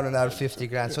going down another 50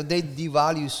 grand. So they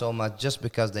devalue so much just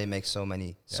because they make so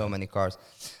many cars.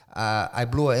 I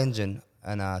blew an engine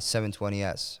on a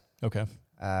 720S. Okay.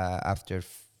 After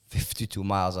 52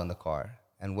 miles on the car,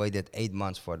 and waited 8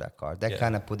 months for that car. That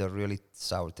kind of put a really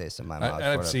sour taste in my mouth.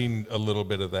 I've seen a little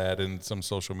bit of that in some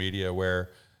social media where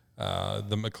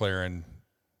the McLaren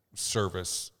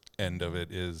service end of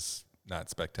it is not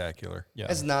spectacular. Yeah.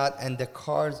 It's not, and the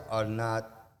cars are not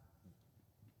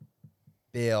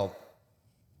built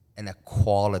in a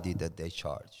quality that they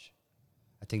charge.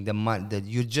 I think the money that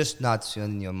you're just not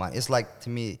spending your money. It's like, to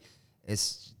me,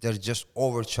 they're just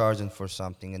overcharging for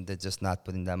something, and they're just not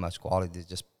putting that much quality. They're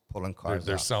just pulling cars.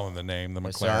 They're out. selling the name, the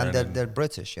And McLaren. they're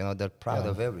British, they're proud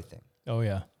of everything. Oh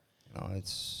yeah.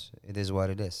 It is what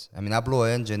it is. I mean, I blew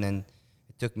an engine, and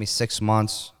it took me 6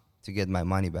 months to get my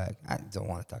money back. I don't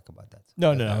want to talk about that.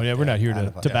 No. Yeah, we're not here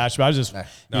to bash. But I was just,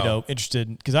 No.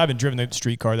 interested because I haven't driven the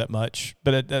street car that much.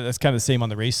 But that's kind of the same on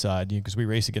the race side, because we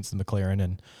race against the McLaren,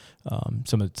 and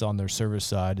some of it's on their service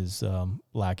side is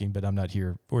lacking. But I'm not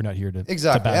here. We're not here to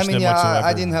Exactly. To bash them whatsoever.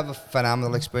 I didn't have a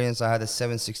phenomenal experience. I had a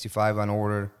 765 on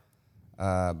order,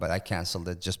 but I canceled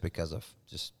it just because of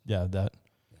it's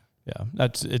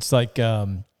like.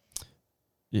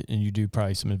 And you do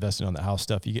probably some investing on the house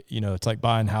stuff. You get, it's like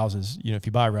buying houses. If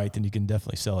you buy right, then you can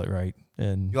definitely sell it right.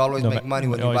 And you always make money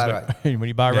when you buy right. When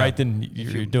you buy right, then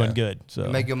you're doing good. So you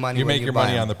make your money. You make your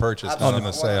money on the purchase, not on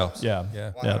the sale.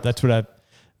 Yeah. That's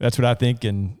what I think.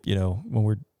 And when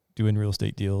we're doing real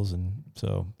estate deals, and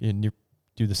so you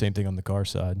do the same thing on the car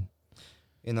side.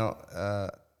 Would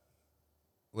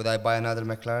I buy another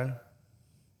McLaren?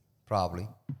 Probably.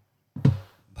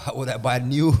 Would I buy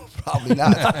new? Probably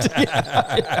not.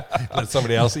 Let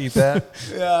somebody else eat that?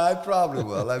 Yeah, I probably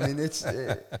will. I mean, it's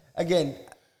again,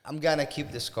 I'm gonna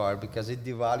keep this car because it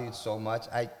devalued so much.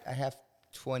 I have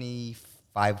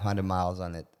 2,500 miles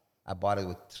on it. I bought it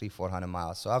with 300-400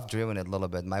 miles, so I've driven it a little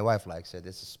bit. My wife likes it.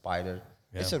 It's a Spider.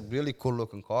 Yeah. It's a really cool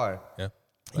looking car. Yeah.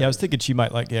 Yeah, I was thinking she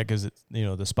might like because it's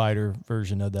the Spider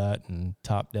version of that and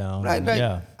top down. Right.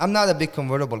 Yeah. I'm not a big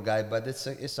convertible guy, but it's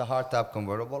a hardtop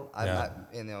convertible. I'm Yeah.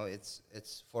 not,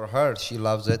 it's for her. She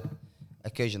loves it.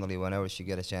 Occasionally, whenever she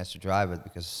get a chance to drive it,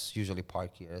 because it's usually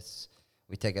parked here.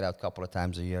 We take it out a couple of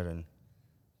times a year and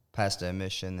pass the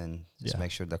emission and just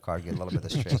make sure the car get a little bit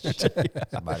of stretch.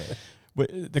 That's about it.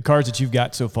 But the cars that you've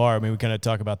got so far, I mean, we kind of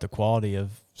talk about the quality of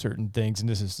certain things, and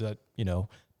this is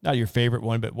not your favorite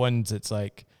one, but ones that's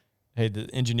like, hey, the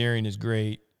engineering is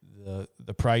great,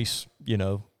 the price,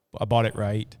 I bought it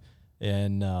right,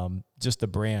 and just the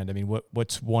brand. I mean,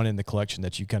 what's one in the collection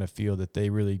that you kind of feel that they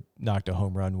really knocked a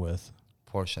home run with?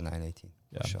 Porsche 918,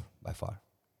 Yeah. for sure, by far.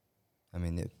 I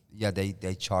mean,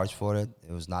 they charge for it.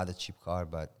 It was not a cheap car,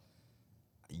 but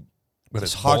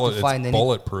it's hard to find any.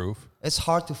 Bulletproof. It's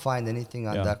hard to find anything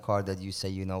on Yeah. that car that you say,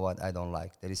 you know what, I don't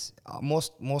like. There is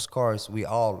most cars, we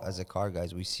all as a car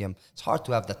guys, we see them. It's hard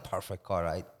to have that perfect car,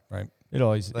 right? Right. It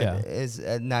always, But it's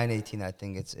at 918. I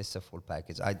think it's a full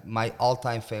package. My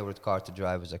all-time favorite car to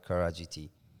drive is a Carrera GT,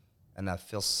 and I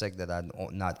feel sick that I'm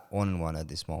not owning one at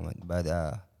this moment. But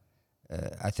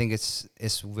I think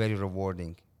it's very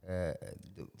rewarding.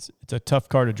 it's a tough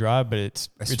car to drive, but it's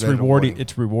very rewarding. rewarding.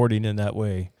 It's rewarding in that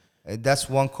way. That's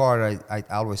one car I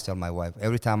always tell my wife.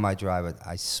 Every time I drive it,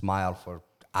 I smile for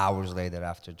hours later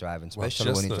after driving, especially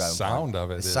just when you the drive. sound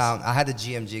of it The is- sound. I had a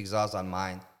GMG exhaust on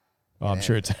mine. Well, I'm And,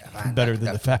 sure it's man, better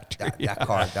than the factory.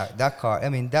 That car. I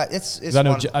mean, it's 'Cause I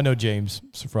one. know James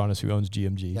Sofronis, who owns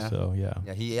GMG. Yeah. So yeah.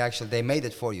 Yeah, they made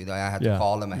it for you. I had Yeah. to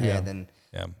call them ahead,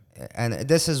 Yeah. and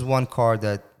this is one car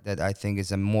that I think is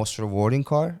the most rewarding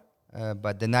car.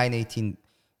 But the 918,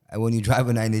 when you drive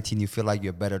a 918, you feel like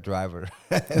you're a better driver.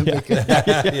 Because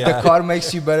the car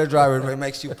makes you a better driver. It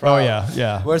makes you proud. Oh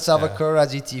yeah. Whereas a Carrera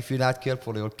GT, if you're not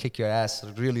careful, it will kick your ass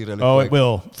really, really Oh, quick. it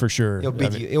will for sure. It'll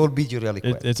beat you. It will beat you really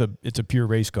quick. It's a pure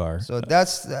race car. So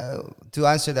that's to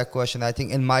answer that question. I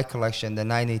think in my collection, the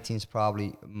 918 is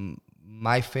probably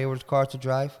my favorite car to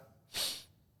drive.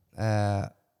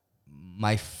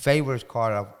 My favorite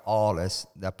car of all is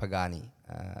the Pagani,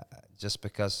 just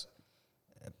because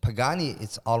Pagani,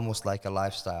 it's almost like a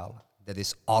lifestyle that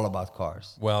is all about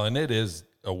cars. Well, and it is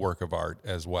a work of art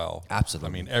as well. Absolutely.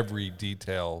 I mean, every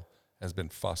detail has been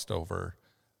fussed over.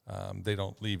 They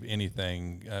don't leave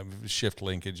anything, shift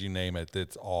linkage, you name it.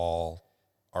 It's all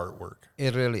artwork.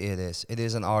 It really is. It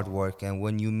is an artwork, and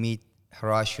when you meet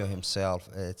Horacio himself,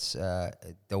 it's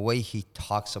the way he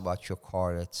talks about your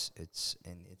car. It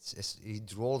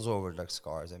rolls over the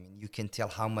cars. I mean, you can tell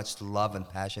how much love and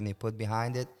passion he put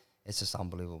behind it, It's just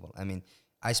unbelievable. I mean,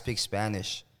 I speak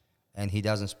Spanish, and he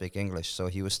doesn't speak English. So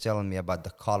he was telling me about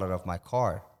the color of my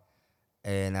car,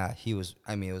 and it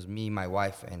was me, my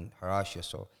wife, and Horacio.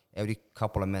 So every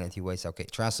couple of minutes he waits. Okay,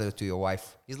 translate it to your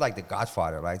wife. He's like the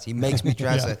Godfather, right? He makes me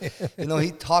translate.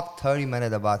 He talked 30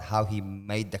 minutes about how he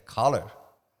made the color.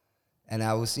 And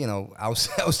I was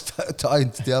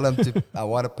trying to tell him I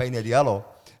want to paint it yellow,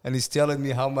 and he's telling me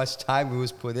how much time he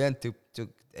was put in to.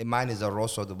 Mine is a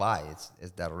Rosso Dubai.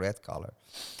 It's that red color,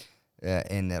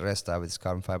 and the rest of it is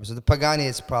carbon fiber. So the Pagani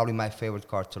is probably my favorite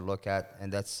car to look at,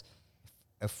 and that's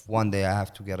if one day I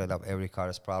have to get rid of every car,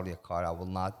 it's probably a car I will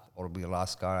not, or be the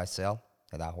last car I sell.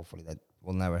 And hopefully that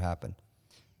will never happen.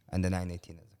 And the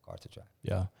 918 is a car to drive.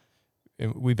 Yeah,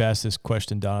 and we've asked this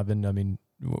question, Donovan. I mean,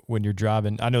 when you're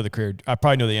driving, I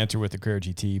probably know the answer with the Carrera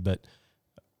GT, but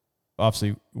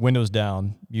obviously windows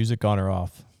down, music on or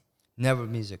off? Never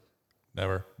music.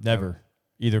 Never.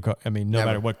 Either car. I mean, no Never.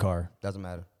 matter what car. Doesn't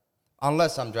matter.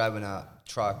 Unless I'm driving a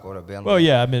truck or a Bentley. Well,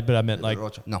 yeah, I meant like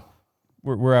no.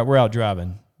 we're out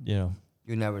driving. You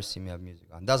never see me have music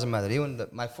on. Doesn't matter. Even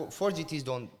my four GTs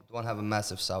don't have a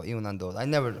massive sound. Even on those, I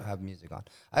never have music on.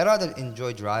 I rather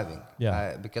enjoy driving.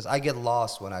 Yeah. Because I get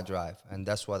lost when I drive, and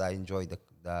that's what I enjoy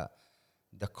the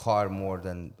car more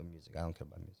than the music. I don't care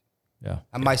about music. Yeah.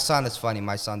 And my son is funny.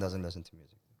 My son doesn't listen to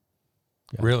music.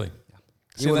 Yeah. Really? Yeah.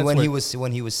 See, Even when he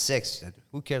was 6,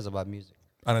 who cares about music?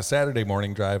 On a Saturday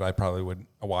morning drive, I probably wouldn't.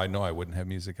 Well, I know I wouldn't have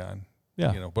music on.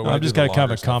 Yeah. But I'm just got a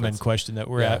kind of a common question that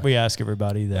we ask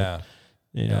everybody that.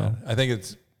 Yeah. I think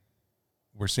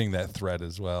we're seeing that thread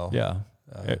as well. Yeah.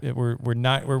 We're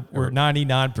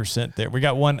 99% there. We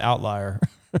got one outlier.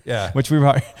 Yeah. Which we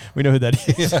know who that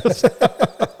is.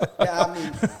 Yeah, I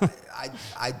mean,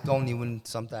 I don't even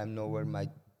sometimes know where my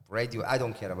radio. I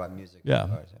don't care about music. Yeah.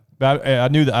 But I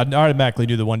knew that I automatically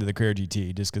knew the one to the Carrera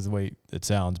GT just because the way it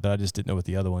sounds, but I just didn't know what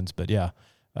the other ones. But yeah,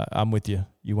 I'm with you.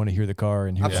 You want to hear the car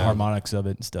and hear the harmonics of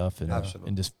it and stuff,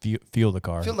 and just feel the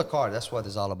car. Feel the car. That's what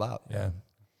it's all about. Yeah.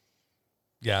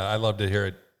 Yeah, I love to hear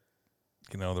it.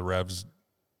 The revs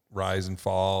rise and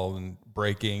fall and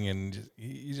braking, and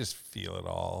you just feel it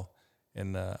all.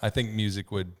 And I think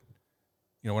music would,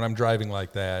 when I'm driving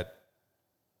like that,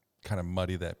 kind of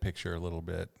muddy that picture a little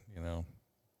bit. Yeah.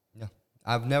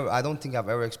 I don't think I've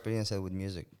ever experienced it with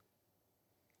music.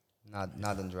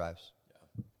 Not in drives.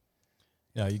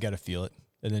 Yeah, you got to feel it,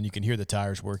 and then you can hear the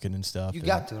tires working and stuff. You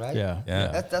got to, right?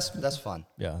 Yeah. That's fun.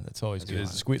 Yeah, that's always good.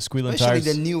 Is. Squealing Especially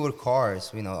tires. the newer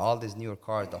cars. All these newer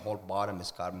cars, the whole bottom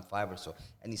is carbon fiber, so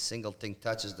any single thing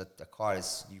touches the car,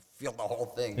 you feel the whole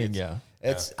thing.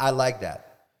 I like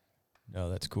that. No,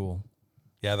 that's cool.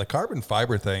 Yeah, the carbon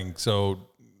fiber thing. So,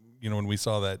 when we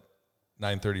saw that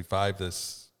 935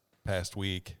 this past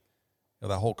week,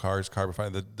 that whole car is carbon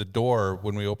fiber. The door,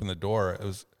 when we opened the door,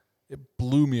 it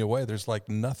blew me away. There's like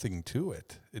nothing to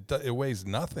it. It weighs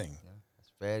nothing. Yeah,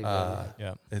 it's very, very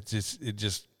yeah. It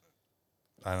just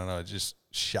I don't know. It just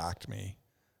shocked me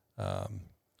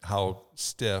how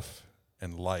stiff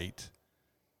and light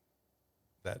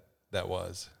that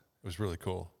was. It was really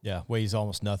cool. Yeah, weighs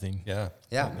almost nothing. Yeah.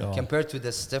 Yeah, compared to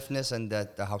the stiffness and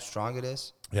how strong it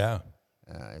is. Yeah.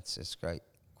 It's great.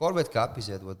 Corvette copies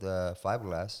it with the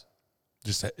fiberglass.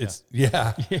 Just it's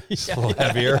it's a little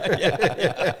heavier.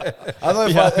 I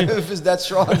don't know if it's that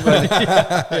strong, but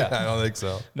I don't think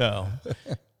so. No.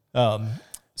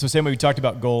 So Sam, we talked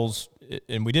about goals,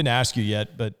 and we didn't ask you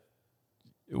yet, but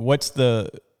what's the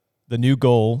new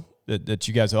goal that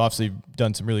you guys have obviously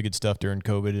done some really good stuff during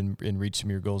COVID and reached some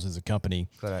of your goals as a company.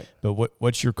 Correct. But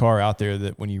what's your car out there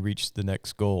that when you reach the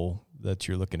next goal that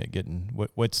you're looking at getting?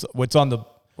 What's on the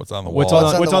What's on the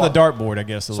wall? What's on the dartboard? I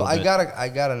guess. So I got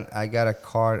a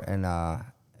car and I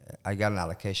got an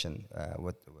allocation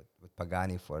with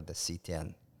Pagani for the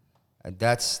C10. And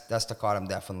that's the car I'm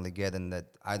definitely getting. That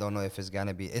I don't know if it's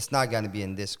gonna be. It's not gonna be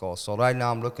in this goal. So right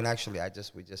now I'm looking. Actually,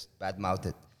 we just bad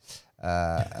mouthed.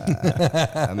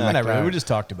 We just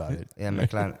talked about it. Yeah,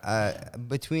 McLaren.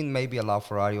 Between maybe a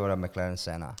LaFerrari or a McLaren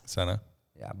Senna. Senna.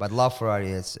 Yeah, but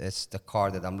LaFerrari is the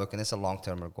car that I'm looking. It's a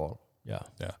long-term goal. Yeah.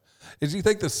 Yeah. Do you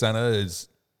think the Senna is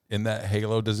in that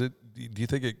halo? Do you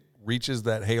think it reaches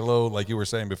that halo like you were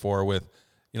saying before with,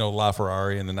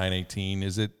 LaFerrari and the 918?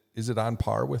 Is it on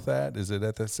par with that? Is it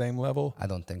at the same level? I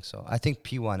don't think so. I think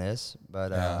P1 is,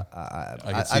 but I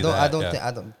don't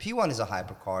think P1 is a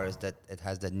hypercar. Is that it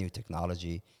has that new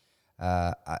technology?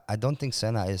 I don't think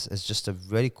Senna is just a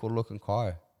very cool looking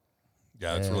car.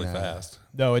 Yeah, it's really fast.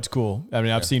 No, it's cool. I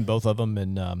mean, I've seen both of them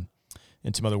in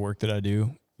some other work that I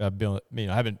do. I've been,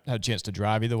 I haven't had a chance to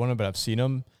drive either one of them, but I've seen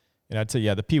them, and I'd say,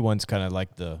 the P1's kind of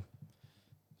like the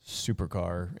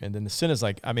supercar, and then the Senna's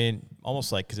like, I mean,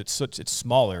 almost like, because it's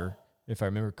smaller. If I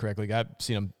remember correctly, I've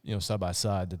seen them, side by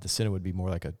side. That the Senna would be more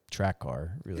like a track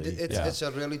car, really. It's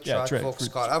a really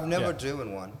track-focused car. I've never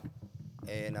driven one,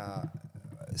 and I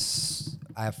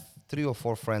have 3 or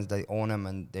 4 friends that own them,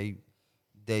 and they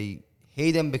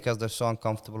hate them because they're so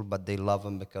uncomfortable, but they love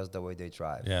them because the way they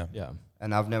drive. Yeah.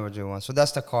 And I've never driven one, so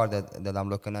that's the car that I'm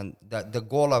looking at. The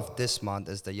goal of this month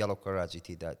is the yellow Carrera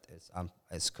GT that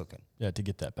is cooking. Yeah, to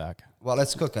get that back. Well,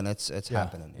 it's cooking. It's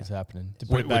happening. It's happening. To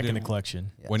put it back in the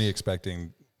collection. Yes. When are you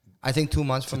expecting? I think 2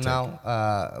 months from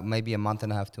now, maybe a month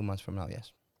and a half, 2 months from now.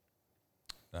 Yes.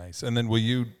 Nice. And then will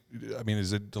you? I mean,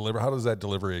 is it deliver? How does that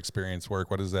delivery experience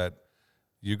work? What is that?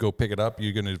 You go pick it up.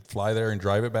 You going to fly there and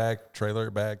drive it back, trailer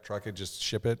it back, truck it, just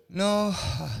ship it? No,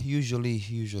 usually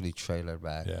trailer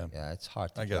back. Yeah. It's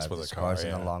hard to I guess drive with these a car, cars in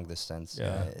yeah. a long distance.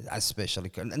 Yeah. Especially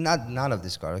none of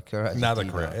these cars. Not a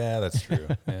Carrera. Yeah, that's true.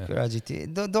 Yeah. Carrera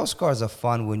GT. Those cars are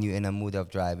fun when you're in a mood of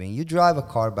driving. You drive a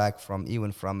car back from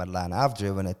Atlanta. I've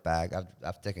driven it back.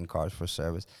 I've taken cars for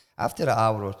service. After an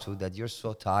hour or two, that you're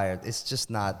so tired, it's just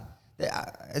not.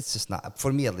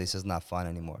 For me at least, it's not fun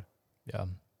anymore. Yeah.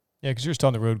 Yeah, because you're just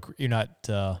on the road. You're not,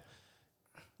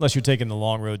 unless you're taking the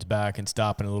long roads back and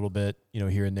stopping a little bit,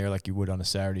 here and there like you would on a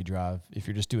Saturday drive. If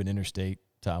you're just doing interstate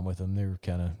time with them, they're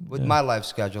kind of. With my life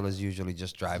schedule is usually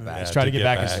just drive back. Just try to get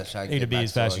back as A to B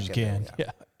as fast as you can.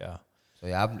 Yeah.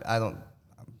 So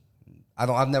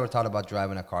I've never thought about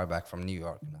driving a car back from New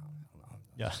York. No.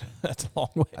 Yeah, that's a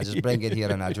long way. I just bring it here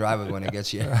and I drive it when it gets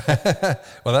here.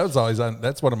 Well, that was always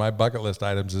that's one of my bucket list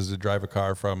items is to drive a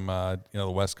car from the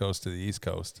West Coast to the East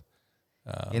Coast.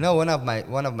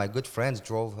 One of my good friends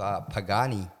drove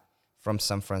Pagani from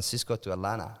San Francisco to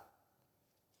Atlanta,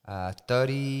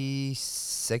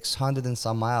 3,600 and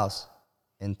some miles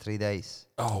in 3 days.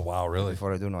 Oh wow, really?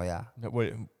 Before I do know, yeah.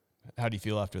 How do you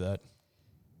feel after that?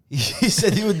 He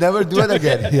said he would never do it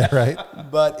again. Yeah, right.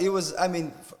 But it was,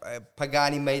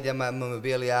 Pagani made them a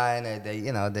memorabilia, and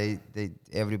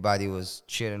everybody was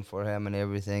cheering for him and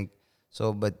everything.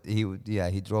 So, but he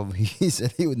drove. He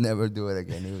said he would never do it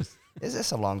again. It's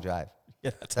just a long drive.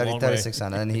 Yeah, that's a long way.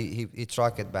 3,600, and he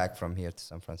trucked it back from here to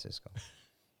San Francisco.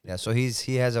 Yeah, so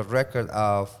he has a record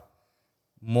of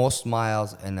most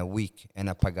miles in a week in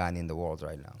a Pagani in the world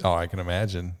right now. Oh, I can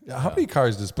imagine. How many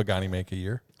cars does Pagani make a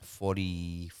year?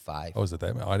 45. Oh, is it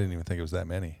that many? Oh, I didn't even think it was that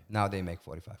many. Now they make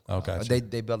 45. Oh, gotcha.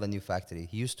 They built a new factory.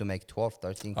 He used to make 12,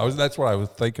 13 cars. That's what I was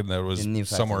thinking. That was new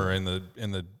somewhere factory.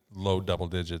 in the low double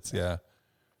digits. Yeah.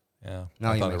 Now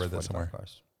I he thought I makes read that 45 somewhere.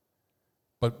 cars.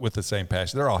 But with the same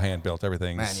passion, they're all hand built.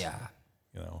 Everything's Man,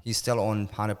 yeah. He still owns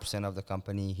 100% of the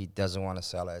company. He doesn't want to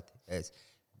sell it.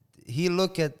 You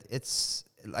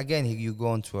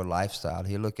go into a lifestyle.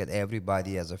 He look at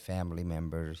everybody as a family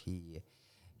member. He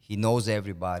knows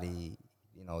everybody.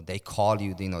 They call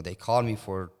you. They call me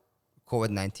for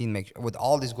COVID-19. With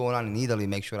all this going on in Italy,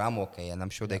 make sure I'm okay. And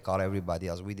I'm sure they call everybody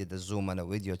else. We did the Zoom and a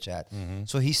video chat. Mm-hmm.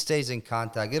 So he stays in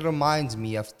contact. It reminds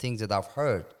me of things that I've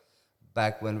heard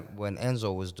back when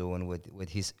Enzo was doing with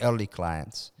his early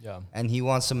clients. Yeah. And he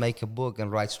wants to make a book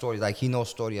and write stories. Like he knows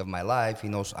story of my life. He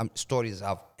knows stories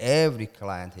of every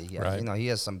client he has. Right. He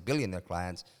has some billionaire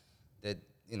clients that,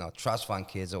 trust fund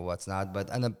kids or what's not. But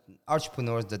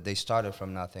entrepreneurs that they started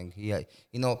from nothing.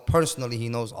 Personally, he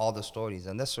knows all the stories.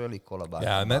 And that's really cool about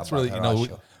Yeah, and that's really,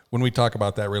 when we talk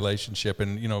about that relationship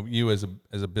and, you as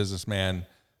a businessman,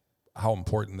 how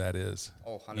important that is.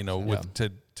 Oh,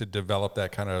 100%. To develop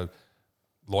that kind of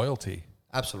loyalty,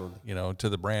 absolutely, to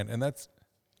the brand, and it's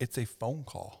a phone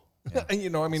call. Yeah. But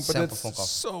it's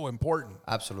so important.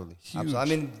 Absolutely. Huge.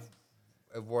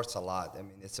 It worth a lot.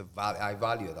 I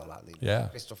value it a lot. Yeah.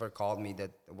 Christopher called me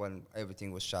that when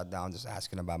everything was shut down, just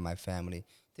asking about my family.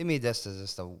 To me, this is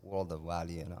just a world of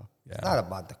value. Yeah. It's not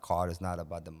about the car. It's not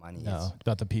about the money. No, it's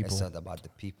about the people. It's about the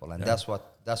people, and that's what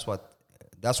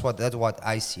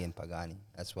I see in Pagani.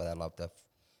 That's what I love the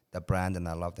brand, and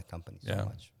I love the company so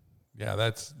much. Yeah,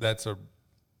 that's a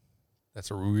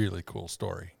really cool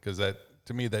story because that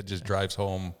to me that just drives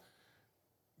home,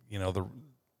 the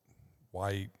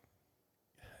why.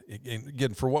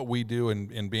 Again, for what we do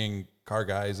and being car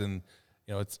guys, and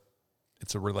it's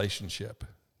a relationship,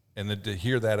 and then to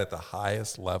hear that at the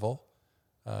highest level,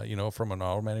 from an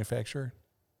auto manufacturer,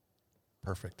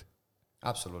 perfect.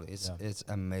 Absolutely, it's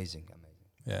amazing.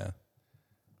 Yeah,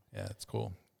 it's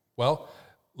cool. Well,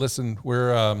 listen,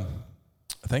 we're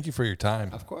thank you for your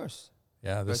time. Of course.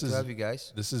 Yeah, Great to have you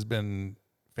guys. This has been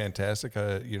fantastic.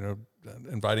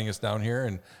 Inviting us down here,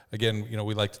 and again,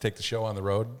 we like to take the show on the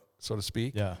road, so to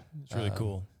speak. Yeah, it's really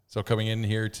cool. So coming in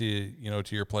here to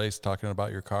your place, talking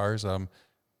about your cars.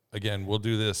 Again, we'll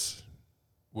do this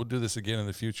we'll do this again in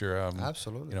the future.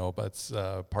 Absolutely. You know, but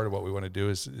part of what we want to do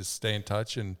is stay in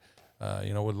touch, and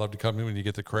you know, would love to come in when you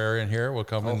get the Carrera in here. We'll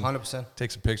come and 100%.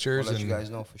 take some pictures We'll let and you guys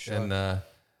know for sure. and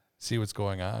see what's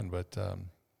going on. But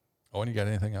Owen, you got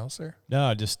anything else there?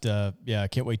 No, just I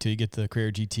can't wait till you get the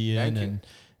Carrera GT in. Thank you.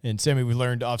 And Sammy, we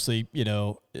learned obviously, you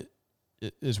know,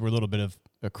 is we're a little bit of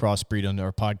a crossbreed on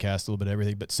our podcast, a little bit of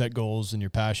everything, but set goals and your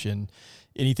passion.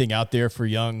 Anything out there for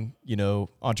young, you know,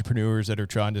 entrepreneurs that are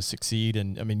trying to succeed?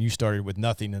 And I mean, you started with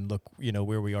nothing, and look, you know,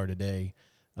 where we are today.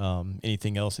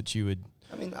 Anything else that you would?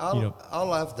 I mean,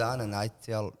 all I've done, and I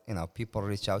tell, you know, people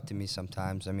reach out to me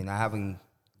sometimes. I mean, I haven't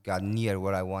got near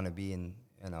where I want to be, and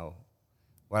you know,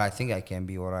 where I think I can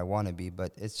be, where I want to be.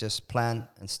 But it's just plan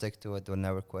and stick to it. Don't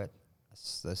never quit.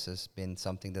 This has been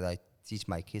something that I teach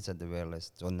my kids at the very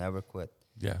least. Don't never quit.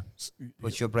 Yeah.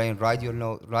 Put your brain, write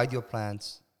your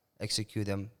plans, execute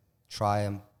them, try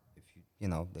them. If you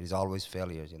know, there's always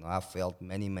failures. You know, I've failed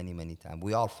many times.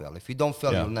 We all fail. If you don't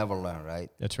fail, Yeah. you'll never learn, right?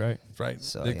 That's right. Right.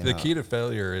 So, the you know. key to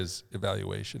failure is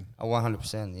evaluation.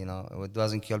 100%. You know, what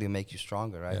doesn't kill you make you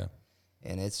stronger, right? Yeah.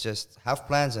 And it's just have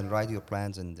plans and write your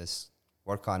plans and just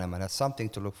work on them. And that's something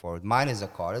to look forward. Mine is a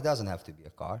car. It doesn't have to be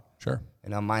a car. Sure. You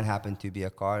know, mine happened to be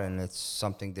a car, and it's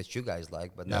something that you guys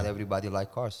like, but not Yeah. everybody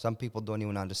like cars. Some people don't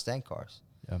even understand cars.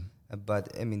 Yeah.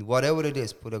 But I mean, whatever it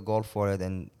is, put a goal for it,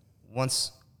 and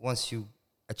once you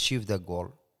achieve that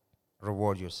goal,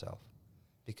 reward yourself,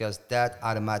 because that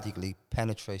automatically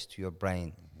penetrates to your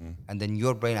brain, and then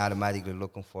your brain automatically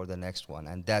looking for the next one,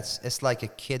 and it's like a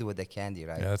kid with a candy,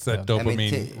 right? Yeah, that's that Yeah.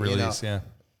 dopamine release. You know,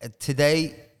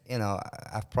 today, you know,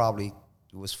 I've probably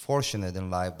was fortunate in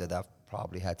life that I've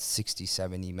probably had 60,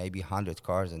 70, maybe 100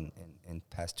 cars in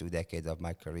past 2 decades of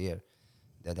my career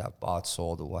that I've bought,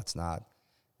 sold, or what's not.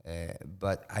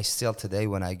 But I still today,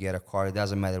 when I get a car, it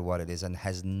doesn't matter what it is, and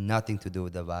has nothing to do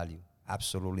with the value.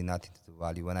 Absolutely nothing to do with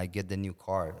value. When I get the new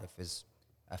car, if it's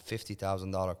a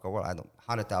 $50,000 car, well, I don't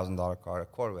 $100,000 car, a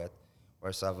Corvette,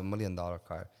 versus I have $1 million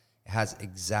car, it has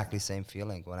exactly same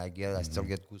feeling. When I get it, I still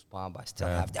get goosebumps. I still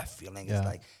have that feeling. Yeah. It's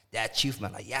like that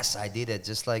achievement. Like, yes, I did it.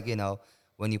 Just like, you know,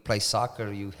 when you play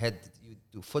soccer, you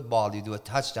do football, you do a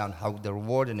touchdown, how the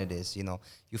rewarding it is, you know.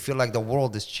 You feel like the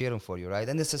world is cheering for you, right?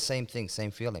 And it's the same thing,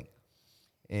 same feeling.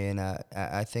 And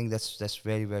I think that's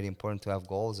very, very important to have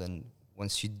goals. And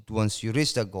once you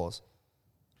reach that goals,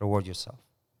 reward yourself.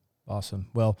 Awesome.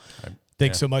 Well,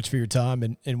 thanks so much for your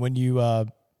time. And when you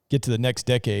get to the next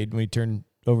decade, when you turn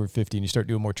over 50 and you start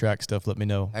doing more track stuff, let me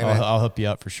know. Hey, man. I'll help you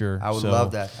out for sure. I would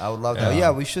love that. Yeah.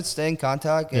 Yeah, we should stay in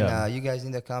contact, and Yeah. you guys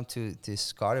need to come to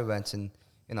these car events and,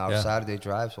 you know, our Yeah. Saturday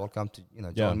drives. Welcome to, you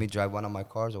know, join me, drive one of my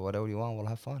cars or whatever you want. We'll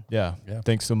have fun. Yeah. Yeah.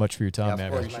 Thanks so much for your time, Yeah, man.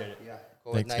 of course, Appreciate man. it.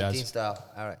 Yeah, Thanks, COVID-19 guys.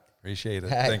 style. All right. Appreciate it.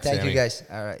 Thank Thanks, Sammy. you, guys.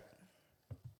 All right.